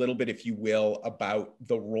to us a little bit, if you will, about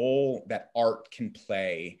the role that art can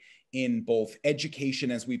play in both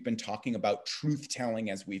education, as we've been talking about, truth-telling,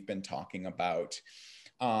 as we've been talking about,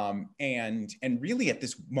 and really at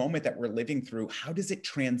this moment that we're living through, how does it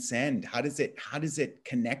transcend? How does it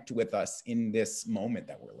connect with us in this moment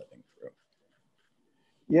that we're living through?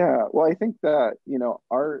 Yeah, well, I think that,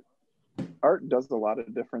 art does a lot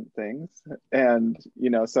of different things. And,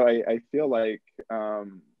 so I feel like,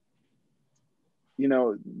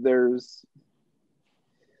 there's,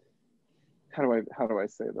 how do I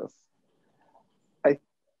say this? I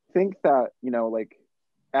think that, like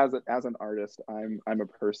as an artist, I'm a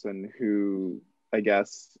person who, I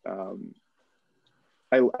guess,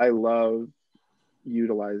 I love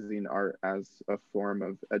utilizing art as a form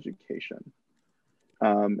of education.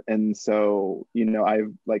 And so,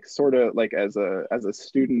 I've like sort of like as a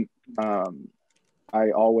student,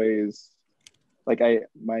 I always like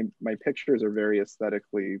my pictures are very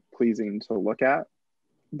aesthetically pleasing to look at,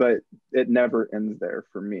 but it never ends there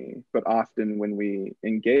for me. But often when we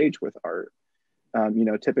engage with art,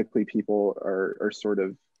 typically people are sort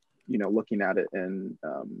of, looking at it in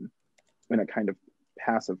a kind of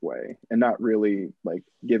passive way and not really like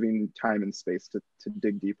giving time and space to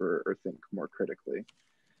dig deeper or think more critically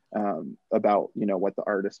about, what the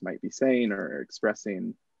artist might be saying or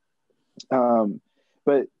expressing.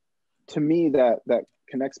 But to me, that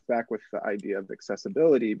connects back with the idea of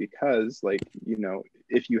accessibility, because like,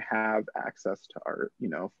 if you have access to art,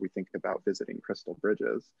 if we think about visiting Crystal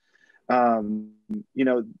Bridges,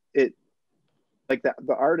 it like that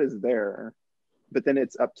the art is there, but then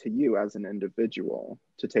it's up to you as an individual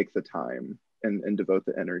to take the time and devote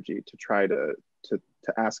the energy to try to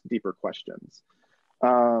ask deeper questions.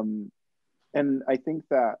 And I think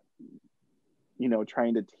that,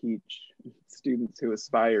 trying to teach students who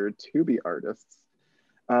aspire to be artists,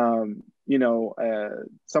 someone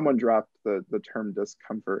dropped the term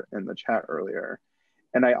discomfort in the chat earlier.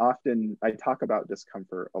 And I talk about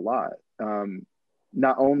discomfort a lot,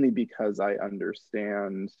 not only because I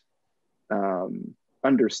understand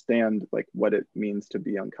like what it means to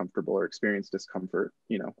be uncomfortable or experience discomfort,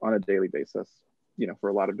 on a daily basis, for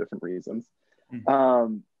a lot of different reasons.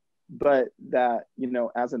 Mm-hmm. But that,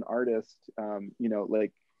 as an artist,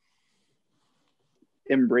 like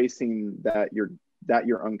embracing that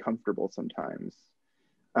you're uncomfortable sometimes,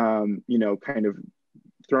 kind of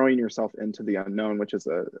throwing yourself into the unknown, which is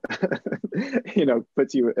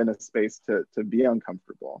puts you in a space to be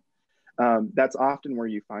uncomfortable. That's often where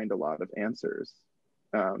you find a lot of answers.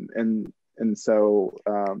 And so,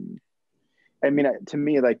 to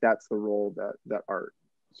me, like that's the role that art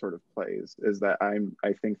sort of plays, is that I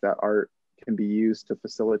think that art can be used to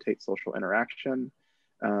facilitate social interaction,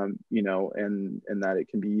 and that it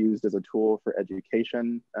can be used as a tool for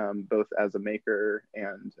education, both as a maker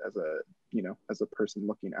and as a person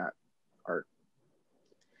looking at art.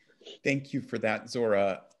 Thank you for that,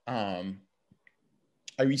 Zora. I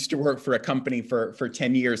used to work for a company for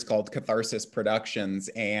 10 years called Catharsis Productions,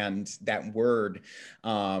 and that word,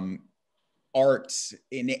 art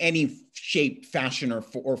in any shape, fashion,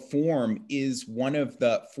 or form is one of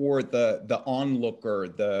for the onlooker,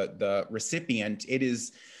 the recipient, it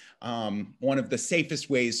is one of the safest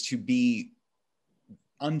ways to be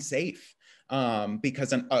unsafe.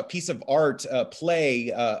 because a piece of art, a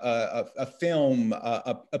play, a film,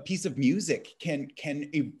 a piece of music can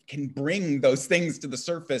bring those things to the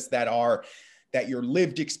surface that your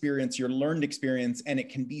lived experience, your learned experience, and it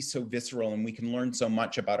can be so visceral, and we can learn so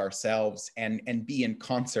much about ourselves and be in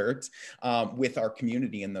concert with our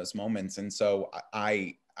community in those moments. And so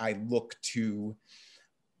I look to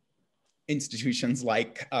institutions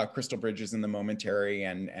like Crystal Bridges and the Momentary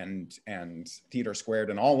and Theater Squared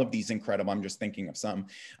and all of these incredible, I'm just thinking of some,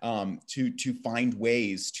 to find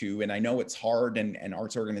ways to, and I know it's hard, and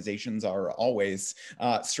arts organizations are always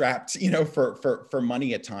strapped, for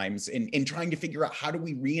money at times in trying to figure out how do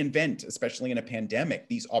we reinvent, especially in a pandemic,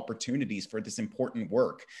 these opportunities for this important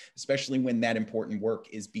work, especially when that important work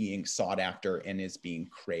is being sought after and is being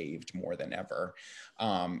craved more than ever.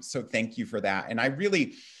 So thank you for that. And I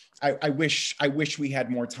wish we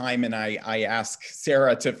had more time, and I ask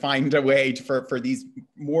Sarah to find a way for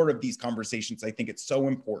more of these conversations. I think it's so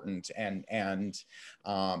important, and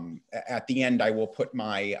at the end I will put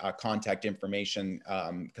my contact information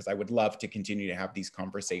because I would love to continue to have these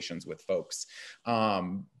conversations with folks.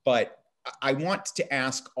 But I want to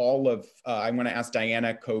ask I want to ask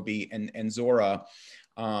Diana, Kobe, and Zora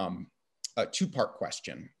a two-part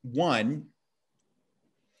question. One,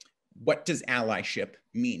 what does allyship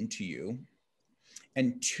mean to you?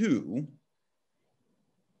 And two,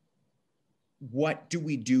 what do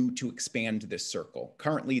we do to expand this circle?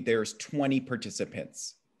 Currently, there's 20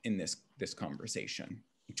 participants in this conversation.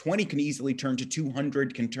 20 can easily turn to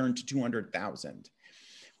 200, can turn to 200,000.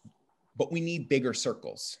 But we need bigger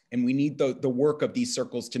circles, and we need the work of these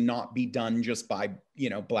circles to not be done just by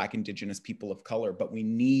Black, Indigenous, people of color, but we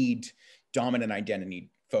need dominant identity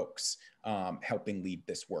folks helping lead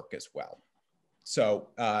this work as well. So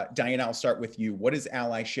Diana, I'll start with you. What is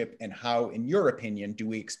allyship, and how, in your opinion, do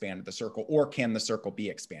we expand the circle, or can the circle be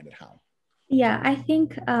expanded? How? Yeah, I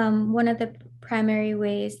think one of the primary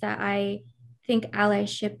ways that I think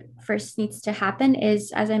allyship first needs to happen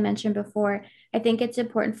is, as I mentioned before, I think it's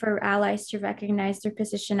important for allies to recognize their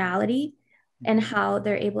positionality and how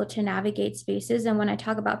they're able to navigate spaces. And when I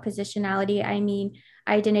talk about positionality, I mean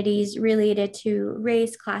identities related to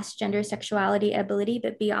race, class, gender, sexuality, ability,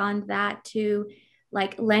 but beyond that to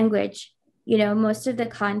like language. Most of the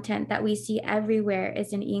content that we see everywhere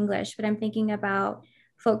is in English, but I'm thinking about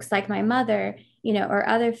folks like my mother, or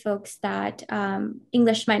other folks that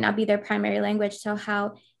English might not be their primary language. So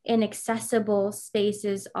how inaccessible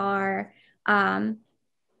spaces are.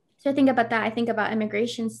 So I think about that. I think about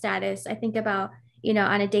immigration status. I think about,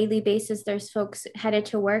 on a daily basis, there's folks headed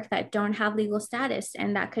to work that don't have legal status,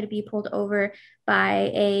 and that could be pulled over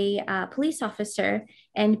by a police officer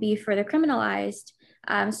and be further criminalized.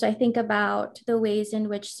 So I think about the ways in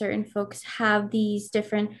which certain folks have these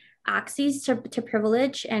different axes to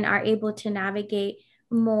privilege and are able to navigate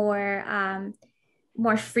more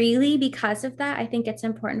freely because of that. I think it's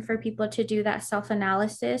important for people to do that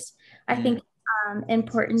self-analysis. I think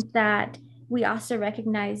important that we also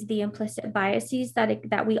recognize the implicit biases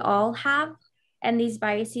that we all have. And these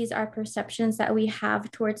biases are perceptions that we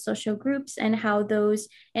have towards social groups and how those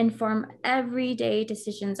inform everyday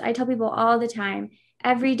decisions. I tell people all the time,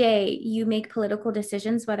 every day you make political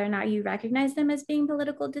decisions, whether or not you recognize them as being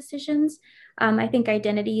political decisions. I think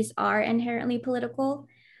identities are inherently political.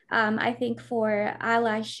 I think for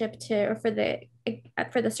allyship or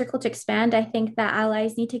for the circle to expand, I think that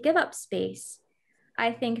allies need to give up space.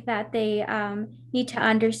 I think that they need to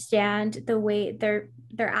understand the way their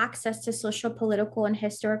access to social, political, and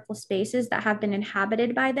historical spaces that have been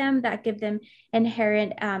inhabited by them, that give them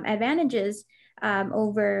inherent advantages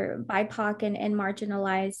over BIPOC and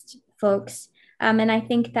marginalized folks. And I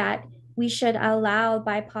think that we should allow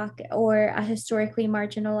BIPOC or historically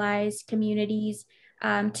marginalized communities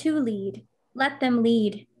to lead, let them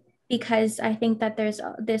lead, because I think that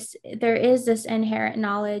there is this inherent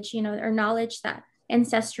knowledge, or knowledge, that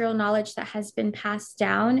ancestral knowledge that has been passed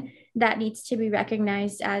down, that needs to be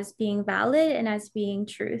recognized as being valid and as being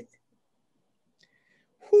truth.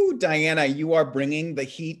 Whew, Diana, you are bringing the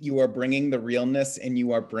heat, you are bringing the realness, and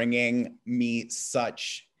you are bringing me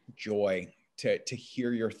such joy to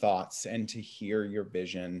hear your thoughts and to hear your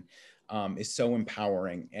vision. Is so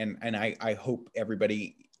empowering, and I hope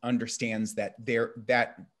everybody understands that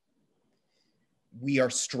we are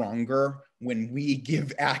stronger when we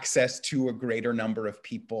give access to a greater number of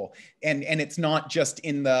people, and it's not just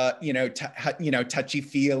in the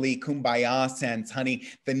touchy-feely kumbaya sense, honey.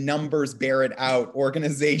 The numbers bear it out.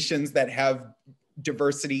 Organizations that have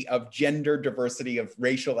diversity of gender, diversity of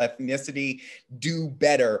racial ethnicity, do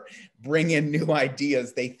better, bring in new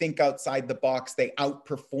ideas. They think outside the box, they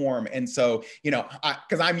outperform. And so,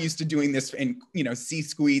 because I'm used to doing this in,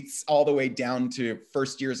 C-suites all the way down to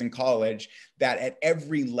first years in college, that at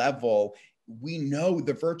every level, we know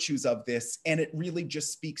the virtues of this. And it really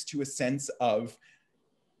just speaks to a sense of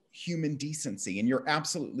human decency. And you're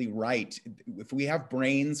absolutely right. If we have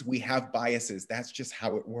brains, we have biases. That's just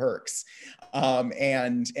how it works.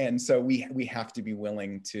 And so we have to be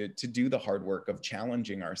willing to do the hard work of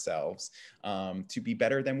challenging ourselves to be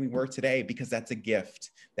better than we were today, because that's a gift.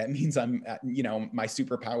 That means my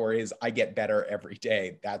superpower is I get better every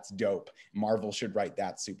day. That's dope. Marvel should write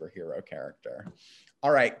that superhero character.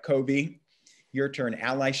 All right, Kobe, your turn.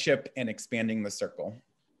 Allyship and expanding the circle.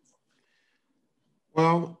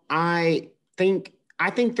 Well, I think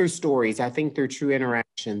through stories, I think through true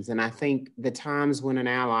interactions. And I think the times when an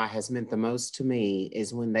ally has meant the most to me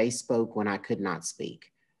is when they spoke when I could not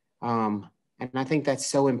speak. And I think that's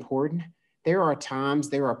so important. There are times,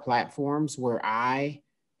 there are platforms where I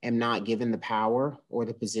am not given the power or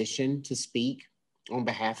the position to speak on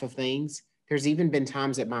behalf of things. There's even been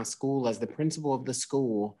times at my school as the principal of the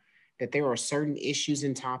school that there are certain issues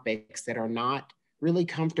and topics that are not really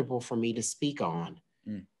comfortable for me to speak on.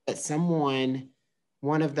 But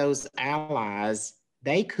one of those allies,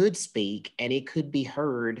 they could speak and it could be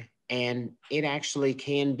heard, and it actually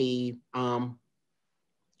can be,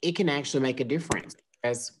 it can actually make a difference,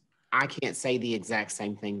 as I can't say the exact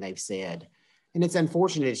same thing they've said. And it's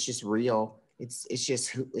unfortunate, it's just real.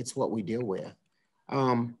 It's what we deal with.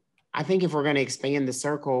 I think if we're going to expand the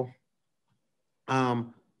circle,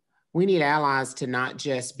 we need allies to not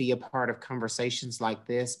just be a part of conversations like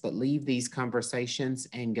this, but leave these conversations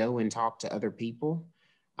and go and talk to other people.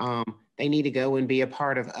 They need to go and be a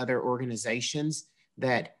part of other organizations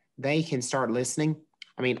that they can start listening.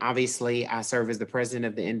 I mean, obviously, I serve as the president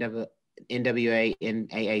of the NWA and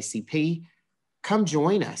AACP. Come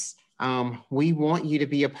join us. We want you to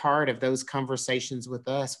be a part of those conversations with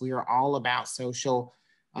us. We are all about social,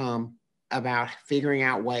 about figuring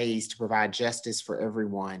out ways to provide justice for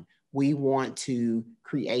everyone. We want to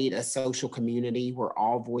create a social community where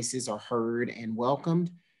all voices are heard and welcomed.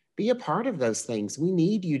 Be a part of those things. We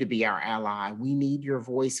need you to be our ally. We need your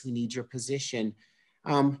voice. We need your position.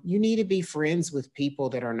 You need to be friends with people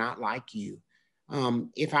that are not like you.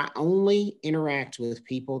 If I only interact with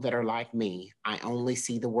people that are like me, I only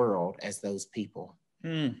see the world as those people.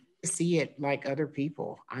 See it like other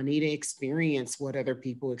people. I need to experience what other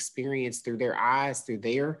people experience through their eyes, through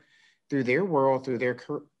their world, through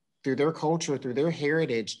their culture, through their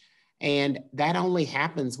heritage. And that only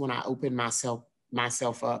happens when I open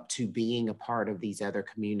myself up to being a part of these other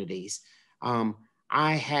communities.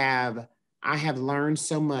 I have learned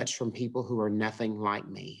so much from people who are nothing like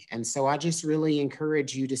me. And so I just really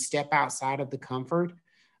encourage you to step outside of the comfort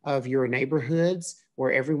of your neighborhoods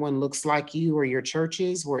where everyone looks like you, or your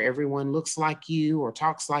churches where everyone looks like you or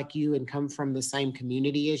talks like you and come from the same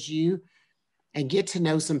community as you, and get to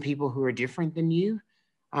know some people who are different than you.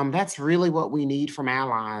 That's really what we need from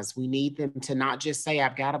allies. We need them to not just say,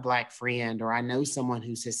 I've got a Black friend, or I know someone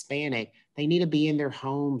who's Hispanic. They need to be in their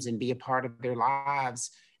homes and be a part of their lives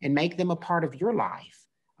and make them a part of your life.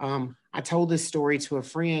 I told this story to a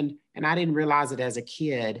friend, and I didn't realize it as a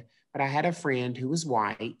kid, but I had a friend who was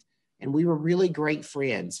white, and we were really great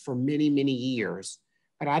friends for many, many years.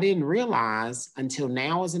 But I didn't realize until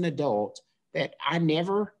now as an adult that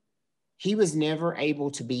he was never able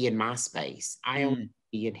to be in my space. I only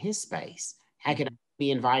be in his space. I could be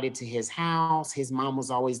invited to his house. His mom was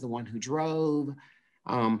always the one who drove.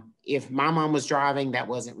 If my mom was driving, that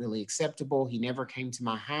wasn't really acceptable. He never came to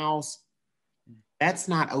my house. That's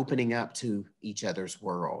not opening up to each other's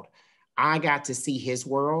world. I got to see his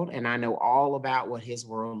world, and I know all about what his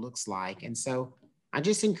world looks like. And so I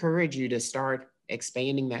just encourage you to start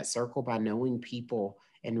expanding that circle by knowing people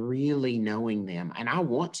and really knowing them. And I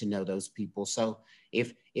want to know those people. So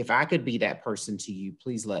if I could be that person to you,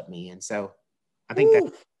 please let me. And so I think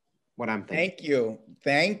that's what I'm thinking.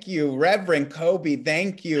 Thank you, Reverend Kobe.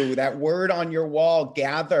 Thank you. That word on your wall,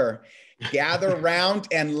 gather around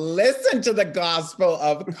and listen to the gospel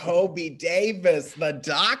of Kobe Davis. The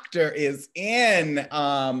doctor is in.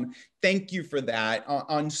 Thank you for that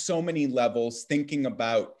on so many levels, thinking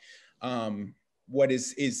about what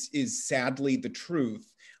is sadly the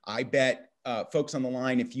truth. I bet folks on the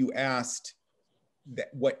line, if you asked that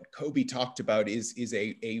what Kobe talked about is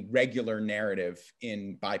a regular narrative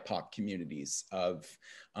in BIPOC communities of,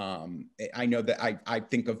 I know that I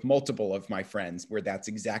think of multiple of my friends where that's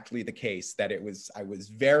exactly the case, that I was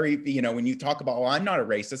very, you know, when you talk about, well, I'm not a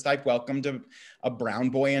racist, I've welcomed a brown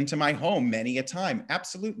boy into my home many a time.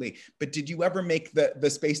 Absolutely. But did you ever make the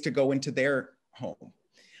space to go into their home?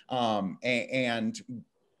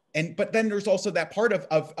 But then there's also that part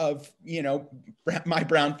of you know, my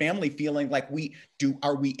brown family feeling like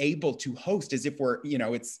are we able to host, as if we're, you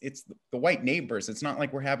know, it's the white neighbors. It's not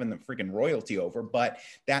like we're having the freaking royalty over, but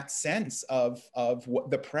that sense of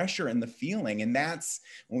what the pressure and the feeling. And that's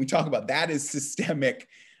when we talk about that is systemic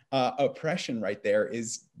oppression right there.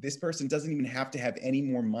 Is this person doesn't even have to have any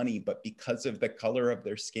more money, but because of the color of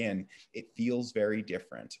their skin, it feels very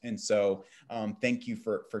different. And so thank you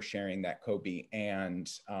for sharing that, Kobe.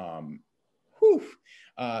 And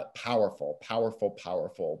powerful,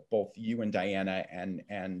 both you and Diana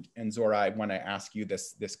and Zora. I want to ask you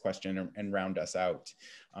this question and round us out.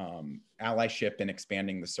 Allyship and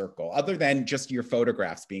expanding the circle, other than just your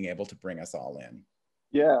photographs being able to bring us all in.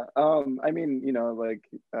 Yeah, I mean, you know, like,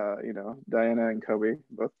 you know, Diana and Kobe,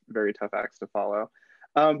 both very tough acts to follow.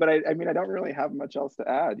 But I mean, I don't really have much else to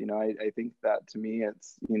add. You know, I think that to me,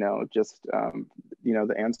 it's, you know, just, you know,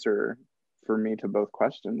 the answer for me to both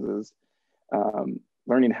questions is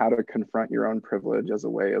learning how to confront your own privilege as a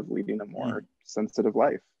way of leading a more sensitive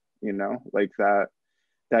life, you know, like that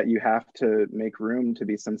you have to make room to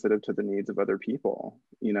be sensitive to the needs of other people,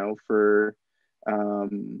 you know,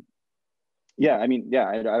 yeah, I mean, yeah,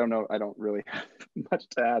 I don't know. I don't really have much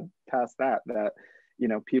to add past that, you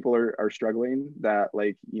know, people are struggling, that,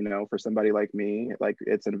 like, you know, for somebody like me, like,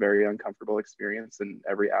 it's a very uncomfortable experience in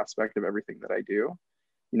every aspect of everything that I do.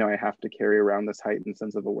 You know, I have to carry around this heightened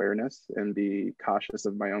sense of awareness and be cautious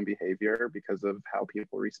of my own behavior because of how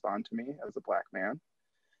people respond to me as a Black man.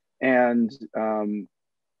 And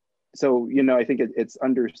so, you know, I think it's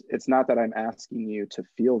not that I'm asking you to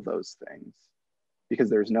feel those things, because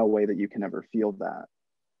there's no way that you can ever feel that.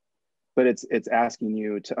 But it's asking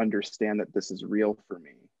you to understand that this is real for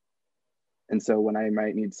me. And so when I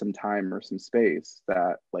might need some time or some space,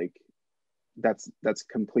 that, like, that's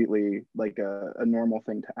completely like a normal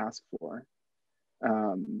thing to ask for.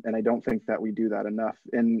 And I don't think that we do that enough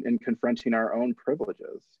in confronting our own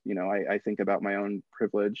privileges. You know, I think about my own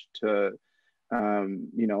privilege to,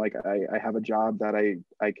 you know, like, I have a job that I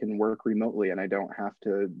can work remotely and I don't have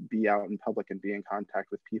to be out in public and be in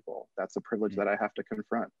contact with people. That's a privilege that I have to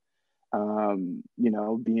confront. You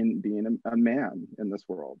know, being a man in this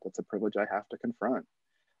world, that's a privilege I have to confront.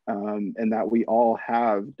 And that we all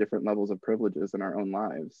have different levels of privileges in our own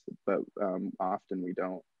lives, but often we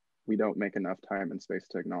don't make enough time and space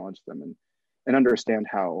to acknowledge them and understand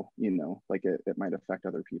how, you know, like, it might affect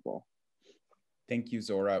other people. Thank you,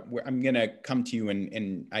 Zora. I'm going to come to you,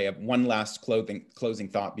 and I have one last closing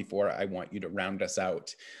thought before I want you to round us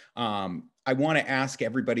out. I want to ask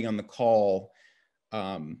everybody on the call,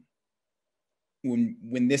 when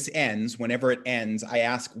this ends, whenever it ends, I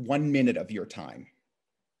ask 1 minute of your time.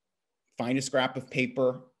 Find a scrap of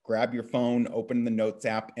paper, grab your phone, open the Notes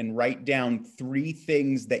app, and write down 3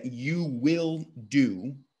 things that you will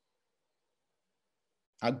do.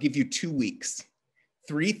 I'll give you 2 weeks.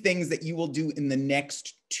 3 things that you will do in the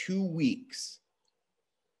next 2 weeks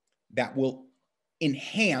that will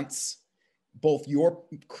enhance both your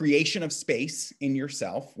creation of space in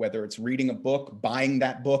yourself, whether it's reading a book, buying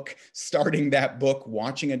that book, starting that book,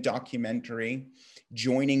 watching a documentary,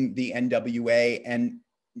 joining the NWA and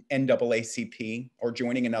NAACP, or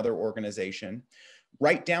joining another organization.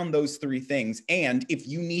 Write down those 3 things. And if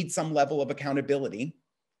you need some level of accountability,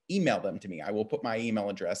 email them to me. I will put my email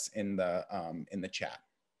address in the chat.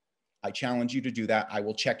 I challenge you to do that. I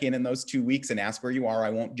will check in those 2 weeks and ask where you are. I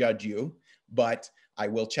won't judge you, but I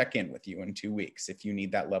will check in with you in 2 weeks. If you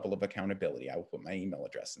need that level of accountability, I will put my email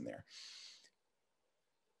address in there.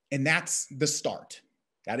 And that's the start.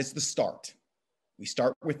 That is the start. We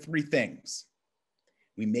start with 3 things.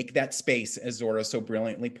 We make that space, as Zora so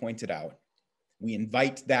brilliantly pointed out. We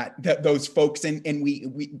invite those folks in, and we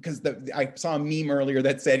because I saw a meme earlier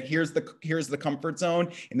that said, here's the comfort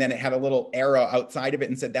zone, and then it had a little arrow outside of it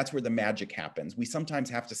and said that's where the magic happens. We sometimes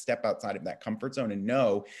have to step outside of that comfort zone and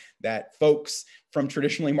know that folks from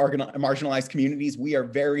traditionally marginalized communities, we are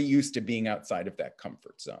very used to being outside of that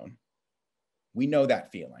comfort zone. We know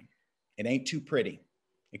that feeling. It ain't too pretty.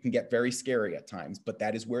 It can get very scary at times, but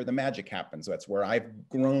that is where the magic happens. That's where I've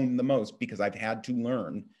grown the most, because I've had to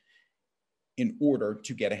learn in order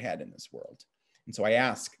to get ahead in this world. And so I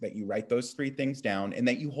ask that you write those 3 things down and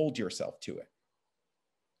that you hold yourself to it.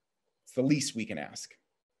 It's the least we can ask.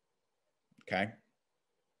 Okay?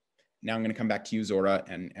 now I'm going to come back to you, Zora,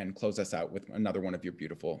 and close us out with another one of your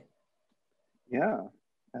beautiful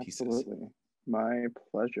absolutely. pieces. My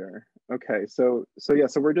pleasure. Okay, so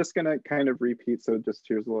we're just going to kind of repeat. So just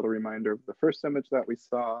here's a little reminder of the first image that we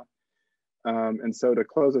saw. And so to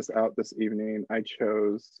close us out this evening, I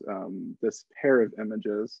chose this pair of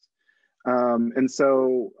images.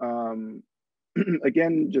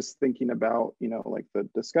 Again, just thinking about, like the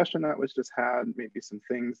discussion that was just had, maybe some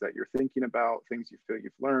things that you're thinking about, things you feel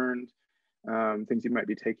you've learned, things you might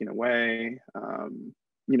be taking away,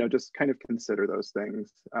 just kind of consider those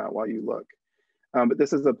things while you look. But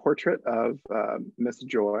this is a portrait of Miss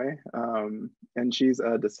Joy, and she's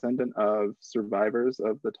a descendant of survivors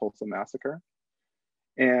of the Tulsa Massacre.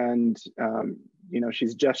 And,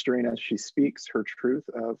 she's gesturing as she speaks her truth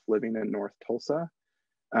of living in North Tulsa.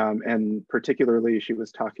 And particularly, she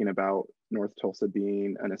was talking about North Tulsa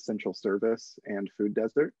being an essential service and food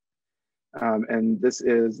desert. And this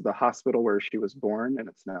is the hospital where she was born, and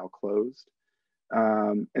it's now closed.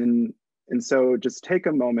 And so just take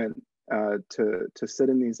a moment to sit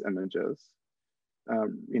in these images.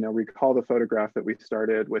 Recall the photograph that we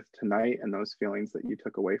started with tonight and those feelings that you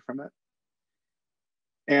took away from it.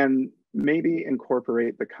 And maybe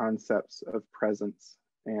incorporate the concepts of presence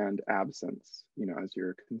and absence, as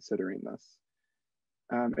you're considering this.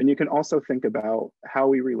 And you can also think about how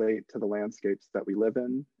we relate to the landscapes that we live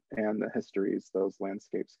in and the histories those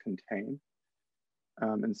landscapes contain.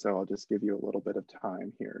 And so I'll just give you a little bit of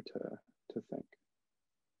time here to think.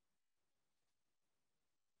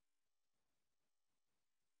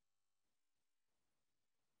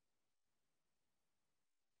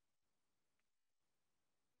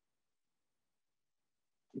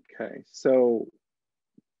 Okay, so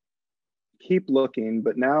keep looking,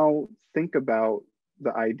 but now think about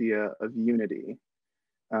the idea of unity.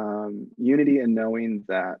 Unity in knowing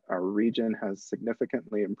that our region has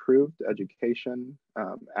significantly improved education,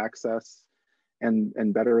 access,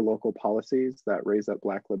 and better local policies that raise up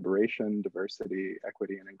Black liberation, diversity,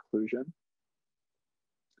 equity, and inclusion.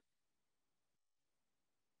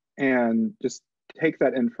 And just take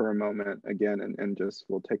that in for a moment again, and just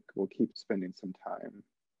we'll keep spending some time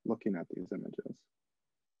looking at these images.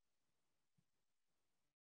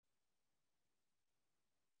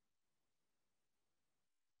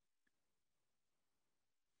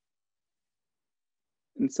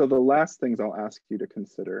 And so the last things I'll ask you to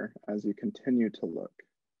consider as you continue to look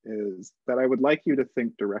is that I would like you to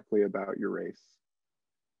think directly about your race.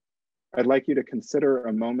 I'd like you to consider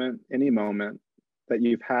a moment, any moment, that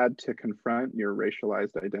you've had to confront your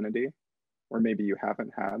racialized identity, or maybe you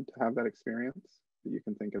haven't had to have that experience, but you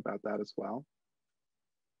can think about that as well.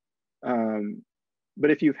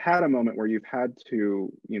 But if you've had a moment where you've had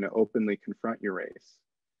to, openly confront your race,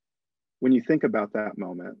 when you think about that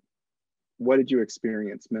moment, what did you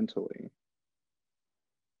experience mentally?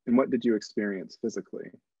 And what did you experience physically?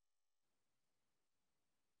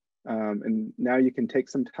 And now you can take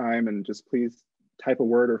some time and just please type a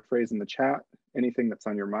word or phrase in the chat, anything that's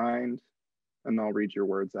on your mind, and I'll read your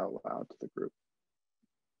words out loud to the group.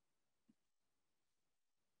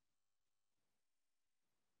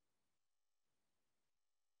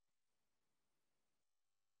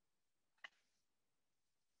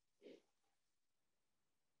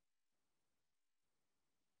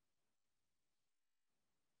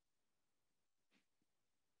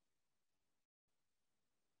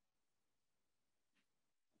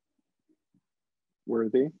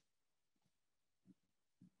 Worthy.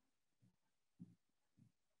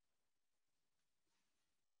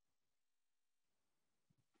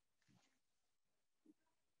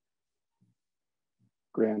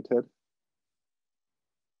 Granted.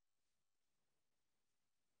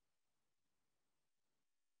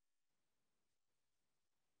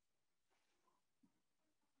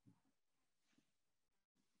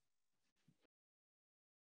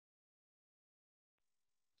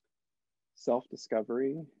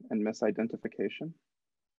 Self-discovery and misidentification.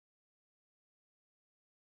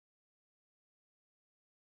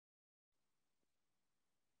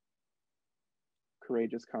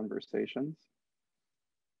 Courageous conversations.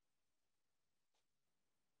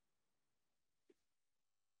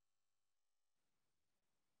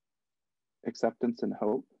 Acceptance and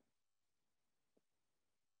hope.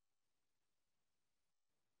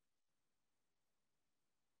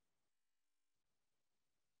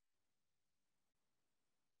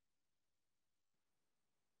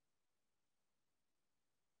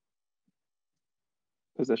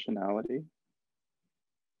 Positionality.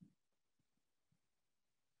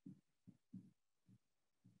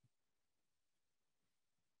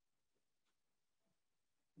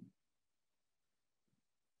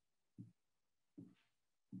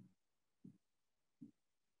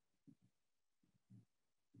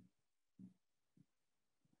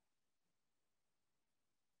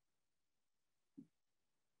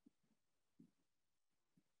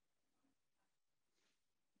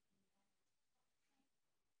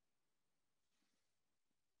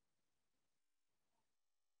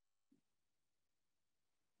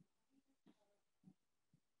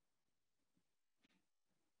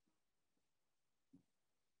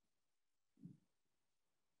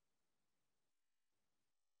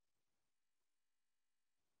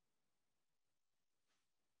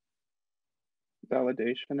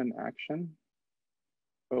 validation and action,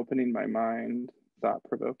 opening my mind,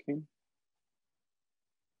 thought-provoking,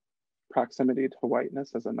 proximity to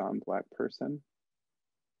whiteness as a non-Black person,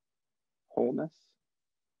 wholeness,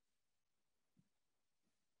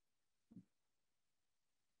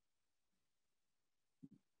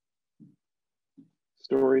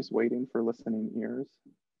 stories waiting for listening ears,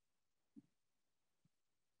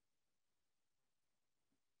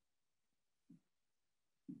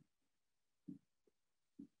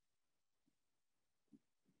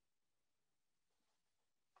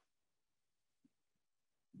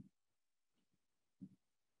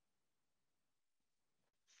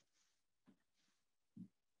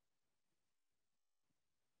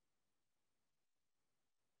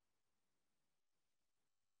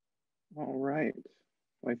 all right.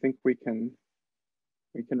 I think we can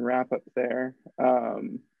wrap up there.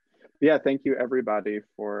 Yeah, thank you everybody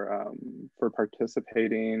for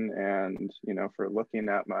participating and for looking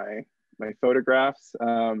at my photographs.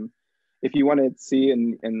 If you want to see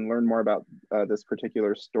and learn more about this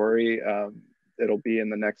particular story, it'll be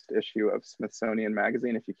in the next issue of Smithsonian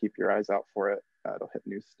Magazine. If you keep your eyes out for it, it'll hit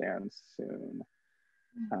newsstands soon.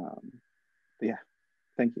 Yeah,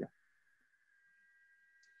 thank you.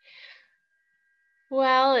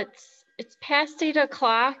 Well, it's past 8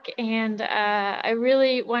 o'clock, and I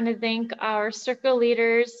really want to thank our circle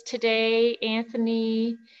leaders today.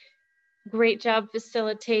 Anthony, great job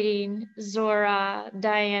facilitating. Zora,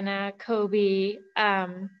 Diana, Kobe.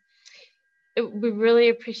 We really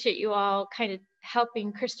appreciate you all kind of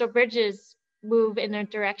helping Crystal Bridges move in the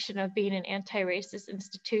direction of being an anti-racist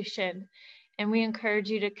institution. And we encourage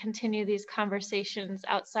you to continue these conversations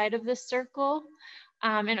outside of this circle.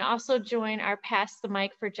 And also join our Pass the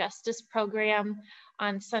Mic for Justice program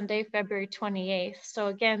on Sunday, February 28th. So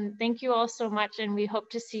again, thank you all so much, and we hope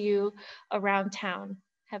to see you around town.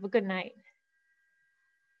 Have a good night.